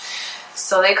 Right.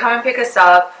 So they come and pick us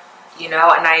up, you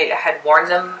know, and I had warned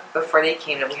them before they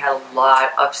came that we had a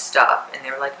lot of stuff. And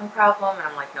they were like, no problem. And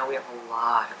I'm like, no, we have a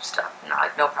lot of stuff. And I'm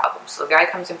like, no problem. So the guy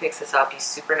comes and picks us up. He's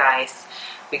super nice.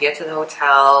 We get to the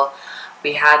hotel.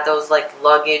 We had those like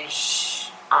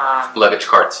luggage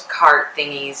carts. Cart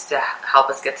thingies to help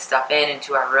us get stuff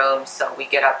into our room. So we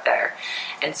get up there.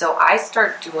 And so I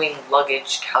start doing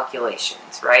luggage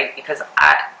calculations, right? Because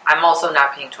I'm also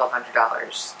not paying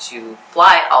 $1,200 to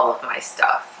fly all of my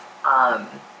stuff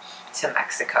to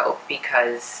Mexico,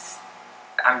 because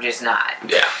I'm just not.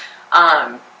 Yeah.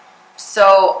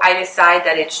 So I decide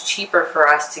that it's cheaper for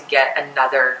us to get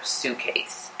another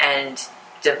suitcase and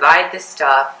divide the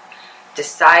stuff,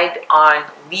 decide on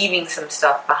leaving some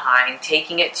stuff behind,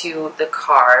 taking it to the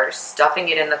car, stuffing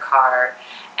it in the car,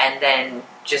 and then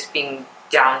just being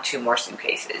down 2 more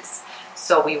suitcases.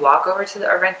 So we walk over to the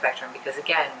Irvine Spectrum, because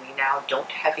again, we now don't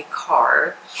have a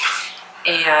car,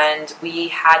 and we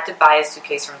had to buy a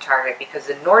suitcase from Target because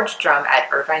the Nordstrom at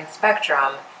Irvine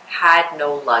Spectrum had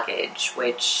no luggage,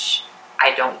 which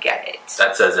I don't get it.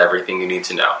 That says everything you need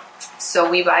to know. So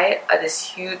we buy it,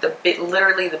 this huge,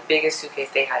 literally the biggest suitcase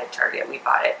they had at Target. We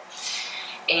bought it.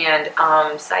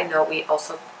 And side note, we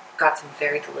also got some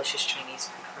very delicious Chinese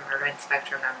food from Irvine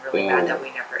Spectrum. I'm really mad that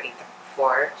we never ate them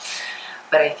before.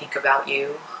 But I think about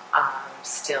you.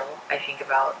 Still, I think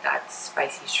about that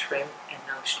spicy shrimp and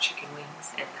those chicken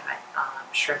wings and that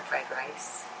shrimp fried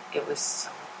rice. It was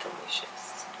so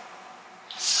delicious.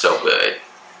 So good.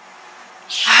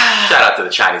 Shout out to the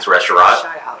Chinese restaurant.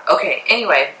 Shout out. Okay,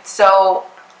 anyway, so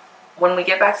when we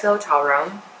get back to the hotel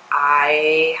room,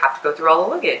 I have to go through all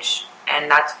the luggage. And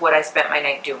that's what I spent my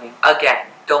night doing. Again,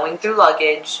 going through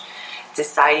luggage,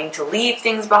 deciding to leave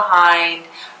things behind,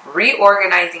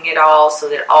 reorganizing it all so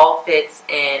that it all fits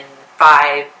in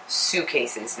 5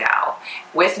 suitcases now.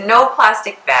 With no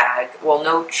plastic bag, well,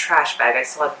 no trash bag. I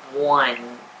still have 1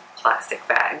 plastic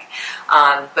bag.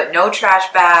 But no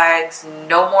trash bags,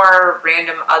 no more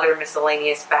random other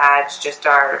miscellaneous bags, just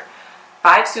our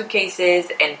 5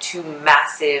 suitcases and 2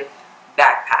 massive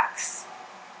backpacks.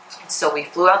 So we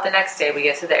flew out the next day. We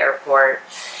get to the airport,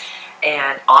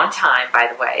 and on time, by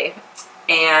the way.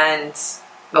 And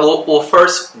well,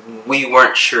 first, we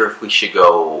weren't sure if we should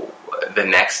go the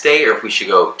next day or if we should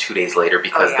go 2 days later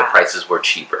because the prices were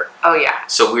cheaper. Oh, yeah.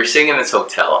 So we were sitting in this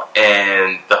hotel,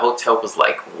 and the hotel was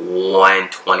like $120,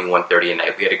 $130 a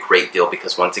night. We had a great deal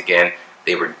because, once again,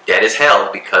 they were dead as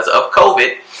hell because of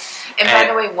COVID. And by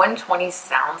the way, $120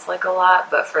 sounds like a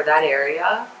lot, but for that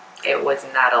area, it was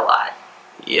not a lot.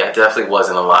 Yeah, it definitely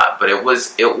wasn't a lot, but it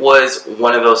was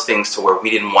one of those things to where we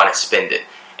didn't want to spend it.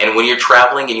 And when you're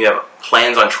traveling and you have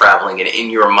plans on traveling, and in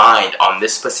your mind on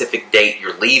this specific date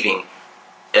you're leaving,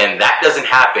 and that doesn't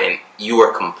happen, you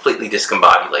are completely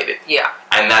discombobulated. Yeah.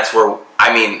 And that's where,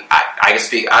 I mean, I can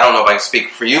speak, I don't know if I can speak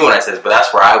for you when I say this, but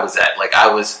that's where I was at. Like,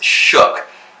 I was shook.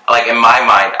 Like, in my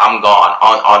mind, I'm gone.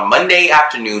 On Monday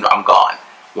afternoon, I'm gone.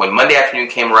 When Monday afternoon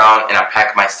came around and I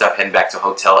packed my stuff heading back to a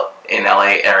hotel in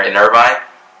LA, or in Irvine,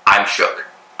 I'm shook.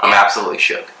 I'm absolutely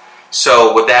shook.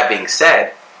 So, with that being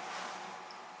said,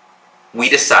 we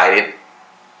decided,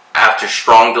 after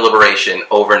strong deliberation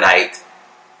overnight,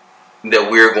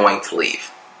 that we're going to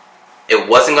leave. it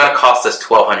wasn't going to cost us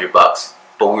 $1,200,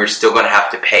 but we were still going to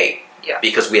have to pay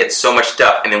because we had so much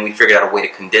stuff, and then we figured out a way to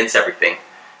condense everything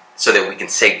so that we can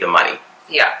save the money.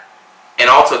 Yeah. In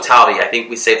all totality, I think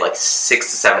we saved like $600 to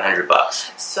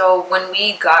 $700. So when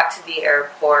we got to the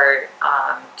airport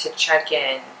to check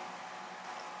in,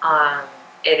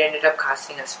 it ended up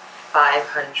costing us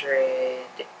 $500.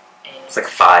 It's like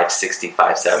 $560,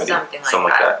 $570, something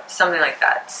like that. Something like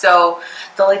that. So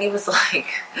the lady was like,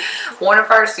 one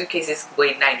of our suitcases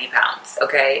weighed 90 pounds,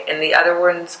 okay? And the other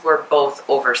ones were both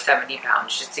over 70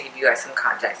 pounds, just to give you guys some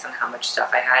context on how much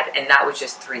stuff I had. And that was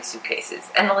just 3 suitcases.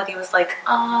 And the lady was like,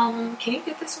 can you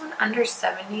get this one under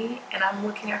 70? And I'm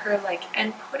looking at her like,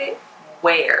 and put it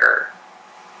where?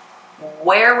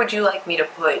 Where would you like me to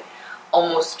put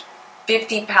almost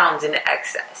 50 pounds in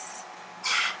excess?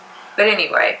 But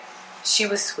anyway, she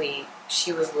was sweet.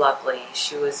 She was lovely.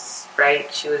 She was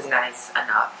nice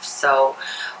enough. So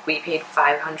we paid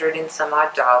 $500 and some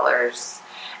odd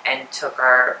and took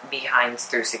our behinds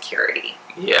through security.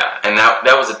 Yeah, and that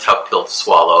was a tough pill to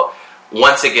swallow.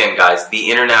 Once again, guys, the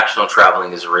international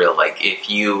traveling is real. Like,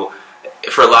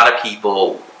 for a lot of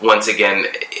people, once again,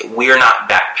 we are not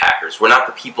backpackers. We're not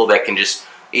the people that can just,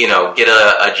 get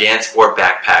a JanSport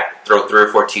backpack, throw 3 or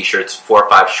 4 t-shirts, 4 or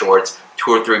 5 shorts,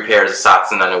 2 or 3 pairs of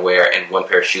socks and underwear, and 1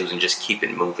 pair of shoes, and just keep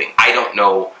it moving. I don't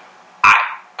know.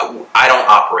 I don't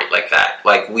operate like that.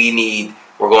 Like, we're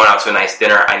going out to a nice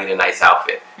dinner. I need a nice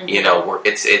outfit. Mm-hmm.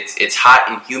 It's hot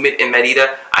and humid in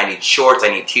Merida. I need shorts. I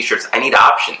need t-shirts. I need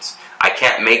options. I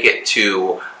can't make it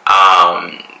to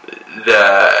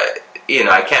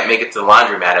I can't make it to the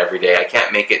laundromat every day. I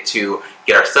can't make it to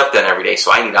get our stuff done every day.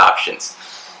 So I need options.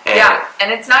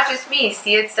 And it's not just me.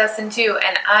 See, it's Dustin too.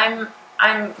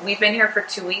 And we've been here for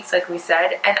 2 weeks, like we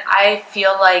said, and I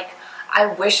feel like I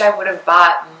wish I would have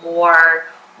bought more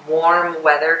warm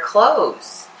weather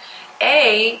clothes.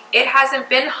 It hasn't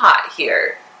been hot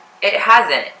here. It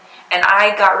hasn't. And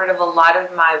I got rid of a lot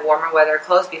of my warmer weather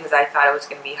clothes because I thought it was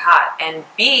going to be hot. And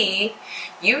B,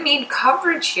 you need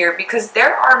coverage here because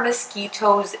there are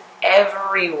mosquitoes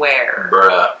everywhere.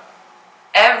 Bruh.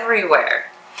 Everywhere.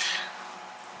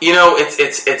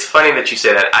 It's funny that you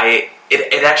say that.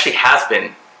 It actually has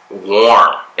been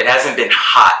warm. It hasn't been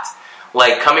hot.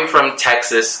 Like, coming from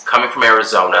Texas, coming from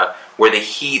Arizona, where the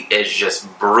heat is just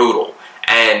brutal,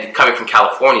 and coming from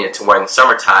California to where in the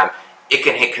summertime, it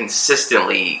can hit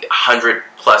consistently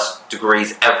 100+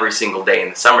 degrees every single day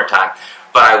in the summertime.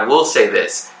 But I will say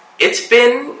this. It's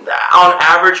been, on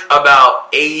average, about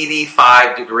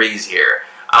 85 degrees here.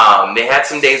 They had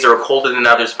some days that were colder than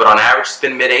others, but on average, it's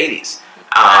been mid-80s.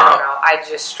 I don't know. I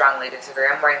just strongly disagree.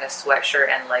 I'm wearing a sweatshirt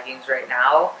and leggings right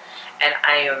now, and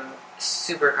I am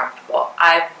super comfortable.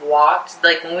 I've walked,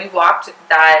 like when we walked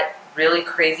that really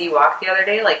crazy walk the other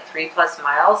day, like 3+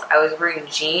 miles, I was wearing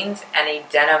jeans and a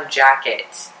denim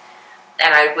jacket,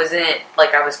 and I was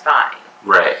fine.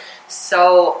 Right.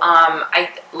 So, I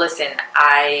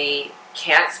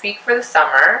can't speak for the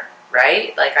summer,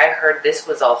 right? Like, I heard this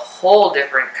was a whole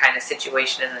different kind of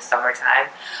situation in the summertime.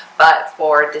 But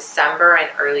for December and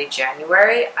early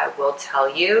January, I will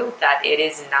tell you that it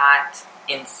is not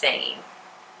insane.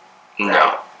 No.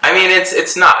 Right? I mean,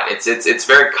 it's not. It's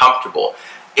very comfortable.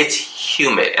 It's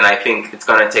humid, and I think it's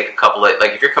going to take a couple of,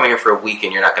 like, if you're coming here for a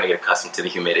weekend, you're not going to get accustomed to the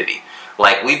humidity.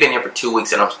 Like, we've been here for 2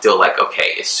 weeks, and I'm still like,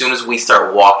 okay, as soon as we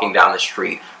start walking down the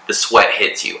street, the sweat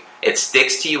hits you. It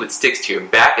sticks to you, it sticks to your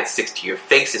back, it sticks to your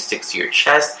face, it sticks to your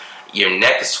chest, your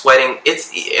neck is sweating.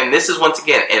 And this is, once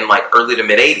again, in like early to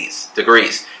mid-80s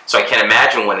degrees. So I can't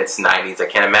imagine when it's 90s, I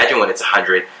can't imagine when it's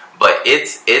 100, but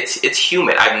it's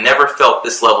humid. I've never felt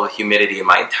this level of humidity in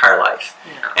my entire life.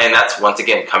 No. And that's, once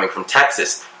again, coming from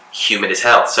Texas, humid as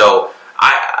hell. So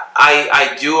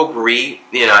I do agree,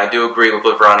 I do agree with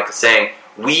what Veronica's saying.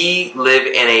 We live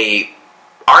in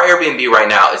our Airbnb right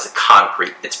now is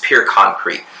concrete. It's pure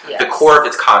concrete. Yes. The core of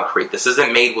it's concrete. This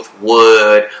isn't made with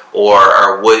wood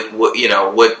or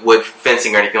wood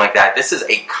fencing or anything like that. This is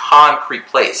a concrete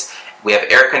place. We have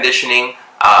air conditioning.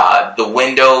 The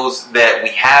windows that we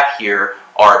have here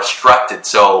are obstructed,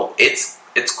 so it's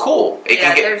cool.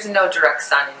 There's no direct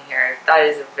sun in here. That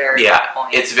is a very good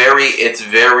point. It's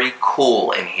very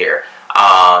cool in here.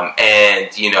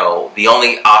 And the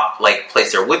only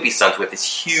place there would be sun with this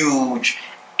huge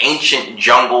ancient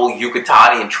jungle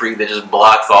Yucatanian tree that just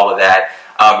blocks all of that,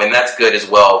 and that's good as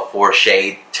well for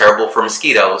shade. Terrible for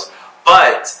mosquitoes,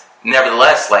 but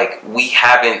nevertheless, like, we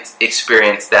haven't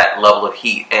experienced that level of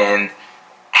heat. And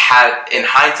in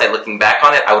hindsight, looking back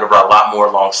on it, I would have brought a lot more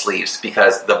long sleeves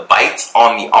because the bites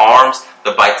on the arms,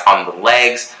 the bites on the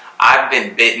legs. I've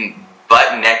been bitten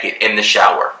butt naked in the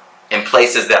shower. in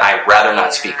places that I'd rather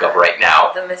not speak of right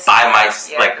now by my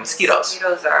mosquitoes.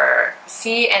 Mosquitoes are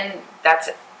and that's.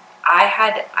 I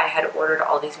had ordered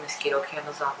all these mosquito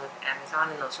candles off of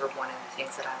Amazon, and those were one of the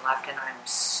things that I left, and I'm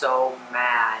so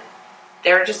mad.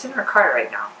 They're just in our cart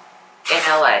right now in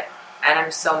LA, and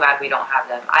I'm so mad we don't have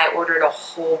them. I ordered a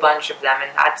whole bunch of them,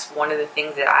 and that's one of the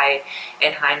things that I,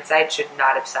 in hindsight, should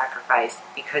not have sacrificed,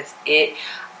 because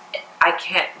I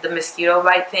can't, the mosquito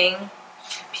bite thing,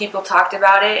 people talked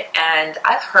about it, and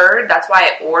I've heard, that's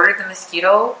why I ordered the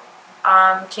mosquito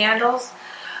candles,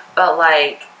 but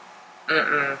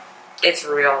it's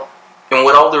real. And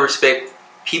with all due respect,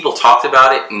 people talked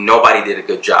about it, and nobody did a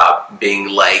good job being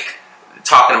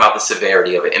talking about the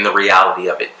severity of it and the reality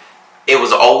of it. It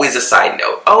was always a side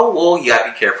note. Oh, well, you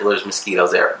gotta be careful, there's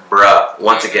mosquitoes there. Bruh,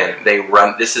 once again, they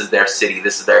run, this is their city,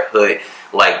 this is their hood.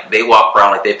 They walk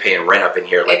around like they're paying rent up in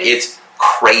here. It's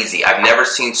crazy. I've never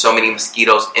seen so many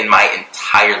mosquitoes in my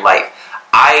entire life.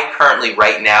 I currently,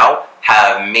 right now,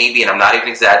 have maybe, and I'm not even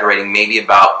exaggerating, maybe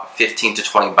about 15 to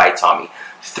 20 bites on me.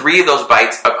 3 of those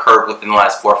bites occurred within the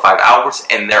last 4 or 5 hours,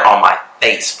 and they're on my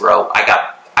face, bro. I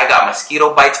got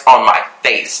mosquito bites on my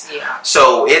face. Yeah.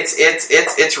 So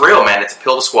it's real, man. It's a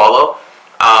pill to swallow.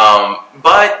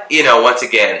 But once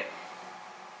again,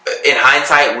 in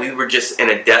hindsight, we were just in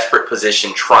a desperate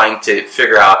position trying to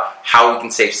figure out how we can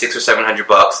save $600 or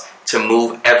 $700 to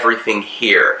move everything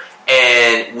here.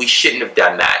 And we shouldn't have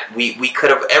done that. We could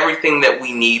have, everything that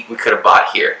we need, we could have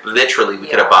bought here. Literally, we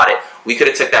could have bought it. We could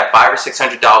have took that $500 or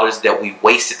 $600 that we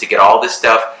wasted to get all this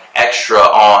stuff extra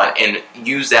on and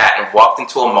used that and walked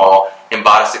into a mall and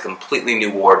bought us a completely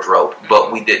new wardrobe.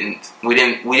 But we didn't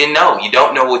know. You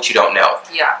don't know what you don't know.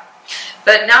 Yeah.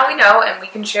 But now we know, and we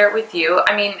can share it with you.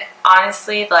 I mean,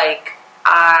 honestly,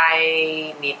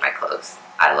 I need my clothes.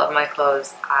 I love my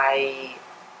clothes. I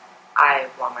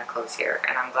want my clothes here,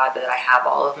 and I'm glad that I have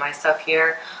all of my stuff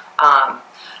here.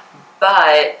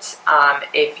 But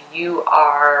if you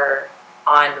are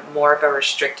on more of a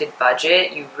restricted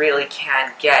budget, you really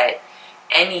can get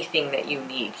anything that you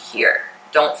need here.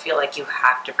 Don't feel like you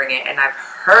have to bring it. And I've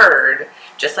heard,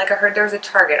 just like I heard there's a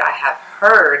Target, I have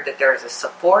heard that there's a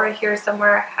Sephora here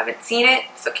somewhere. I haven't seen it,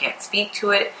 so can't speak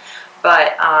to it.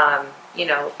 But,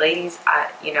 ladies,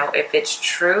 if it's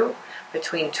true,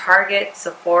 between Target,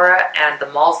 Sephora, and the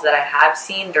malls that I have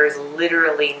seen, there's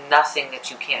literally nothing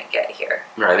that you can't get here.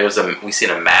 Right. We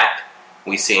seen a MAC.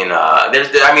 We seen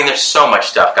there's so much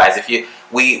stuff, guys.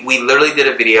 We literally did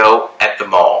a video at the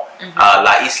mall,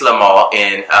 La Isla Mall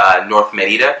in North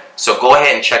Merida. So go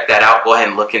ahead and check that out. Go ahead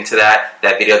and look into that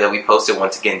video that we posted.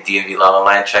 Once again, DMV La La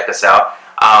Land. Check us out.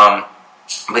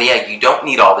 But yeah, you don't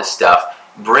need all this stuff.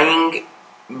 Bring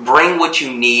what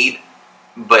you need,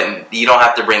 but you don't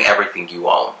have to bring everything you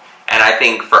own. And I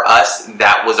think for us,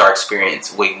 that was our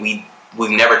experience. We've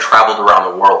never traveled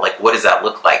around the world. What does that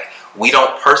look like? We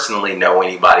don't personally know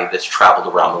anybody that's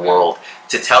traveled around the world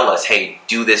to tell us, hey,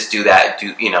 do this, do that,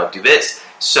 do this.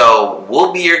 So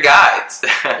we'll be your guides.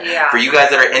 Yeah. For you guys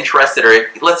that are interested,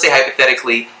 or let's say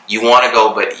hypothetically you want to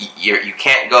go, but you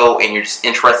can't go, and you're just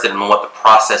interested in what the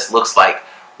process looks like.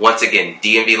 Once again,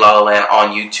 DMV La La Land on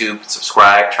YouTube.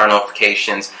 Subscribe, turn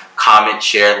notifications, comment,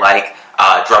 share,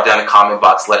 drop down the comment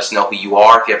box. Let us know who you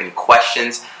are. If you have any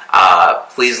questions,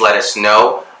 please let us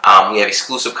know. We have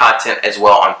exclusive content as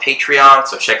well on Patreon,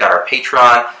 so check out our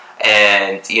Patreon,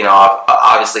 and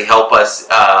obviously help us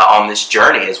on this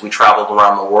journey as we travel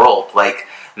around the world.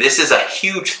 This is a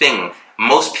huge thing.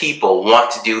 Most people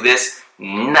want to do this.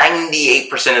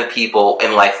 98% of the people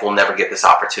in life will never get this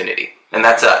opportunity, and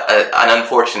that's an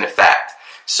unfortunate fact.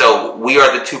 So we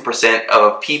are the 2%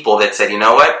 of people that said, you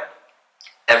know what?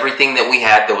 Everything that we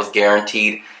had that was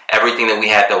guaranteed, everything that we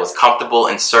had that was comfortable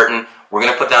and certain, we're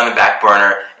going to put down the back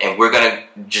burner, and we're going to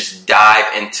just dive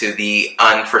into the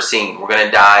unforeseen. We're going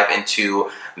to dive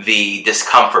into the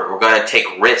discomfort. We're going to take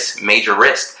risks, major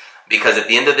risks, because at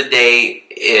the end of the day,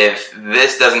 if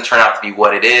this doesn't turn out to be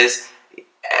what it is,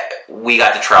 we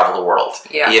got to travel the world.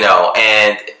 Yeah.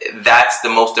 And that's the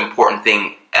most important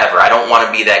thing ever. I don't want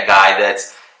to be that guy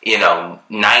that's 90,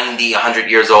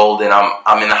 100 years old, and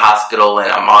I'm in the hospital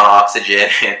and I'm on oxygen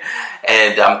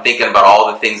and I'm thinking about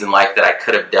all the things in life that I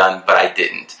could have done, but I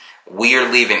didn't. We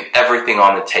are leaving everything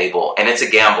on the table, and it's a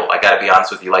gamble. I got to be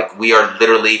honest with you. We are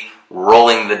literally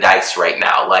rolling the dice right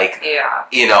now. It's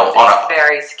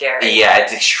very scary. Yeah,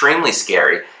 it's extremely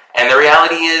scary. And the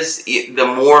reality is, the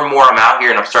more and more I'm out here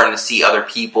and I'm starting to see other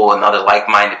people and other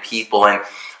like-minded people, and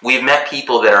we've met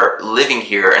people that are living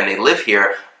here and they live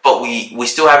here, but we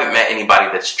still haven't met anybody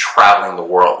that's traveling the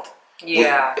world.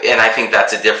 Yeah. And I think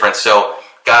that's a difference. So,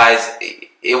 guys,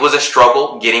 it was a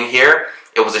struggle getting here.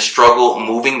 It was a struggle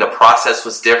moving. The process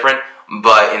was different.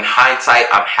 But in hindsight,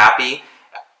 I'm happy.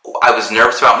 I was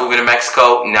nervous about moving to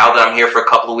Mexico. Now that I'm here for a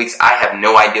couple of weeks, I have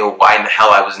no idea why in the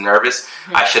hell I was nervous.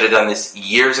 I should have done this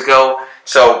years ago.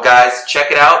 So guys,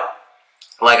 check it out.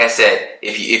 Like I said,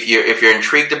 if you're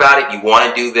intrigued about it, you want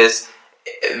to do this,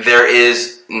 there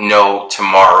is no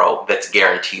tomorrow that's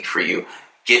guaranteed for you.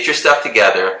 Get your stuff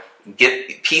together,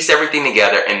 piece everything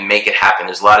together, and make it happen.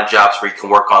 There's a lot of jobs where you can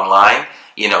work online.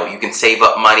 You know, you can save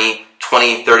up money,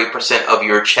 20-30% of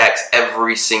your checks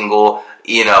every single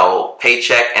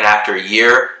paycheck, and after a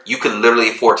year, you could literally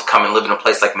afford to come and live in a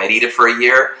place like Merida for a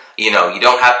year. You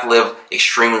don't have to live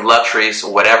extremely luxurious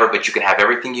or whatever, but you can have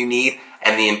everything you need.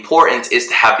 And the importance is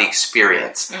to have the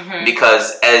experience,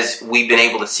 because as we've been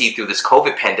able to see through this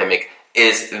COVID pandemic,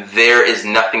 there is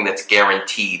nothing that's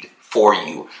guaranteed for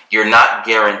you. You're not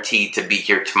guaranteed to be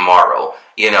here tomorrow.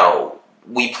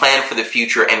 We plan for the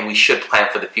future, and we should plan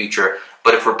for the future.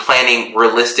 But if we're planning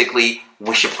realistically,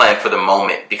 we should plan for the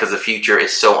moment, because the future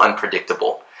is so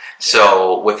unpredictable.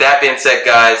 So with that being said,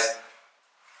 guys,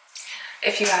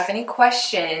 if you have any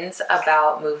questions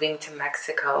about moving to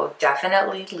Mexico,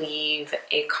 definitely leave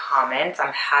a comment.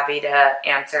 I'm happy to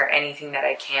answer anything that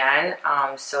I can.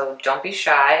 So don't be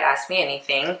shy. Ask me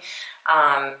anything.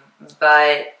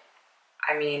 But,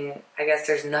 I guess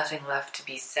there's nothing left to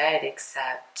be said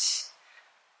except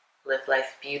live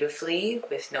life beautifully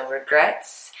with no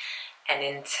regrets. And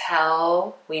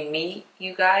until we meet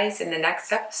you guys in the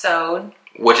next episode,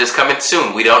 which is coming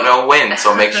soon, we don't know when,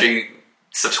 so make sure you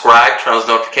subscribe, turn on those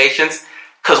notifications,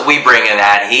 because we bring in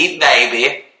that heat,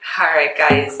 baby. Alright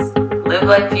guys, live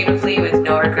life beautifully with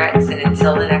no regrets, and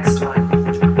until the next one,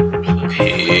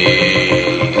 peace.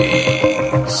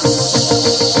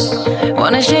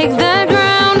 Wanna shake the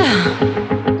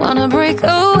ground, wanna break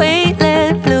away,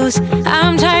 let loose.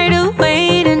 I'm tired of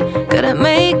waiting, gotta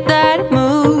make that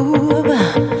move.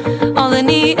 All the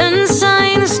neon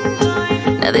signs,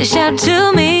 now they shout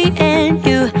to me and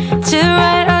you to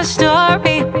write our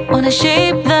story. Wanna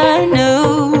shape the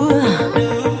new.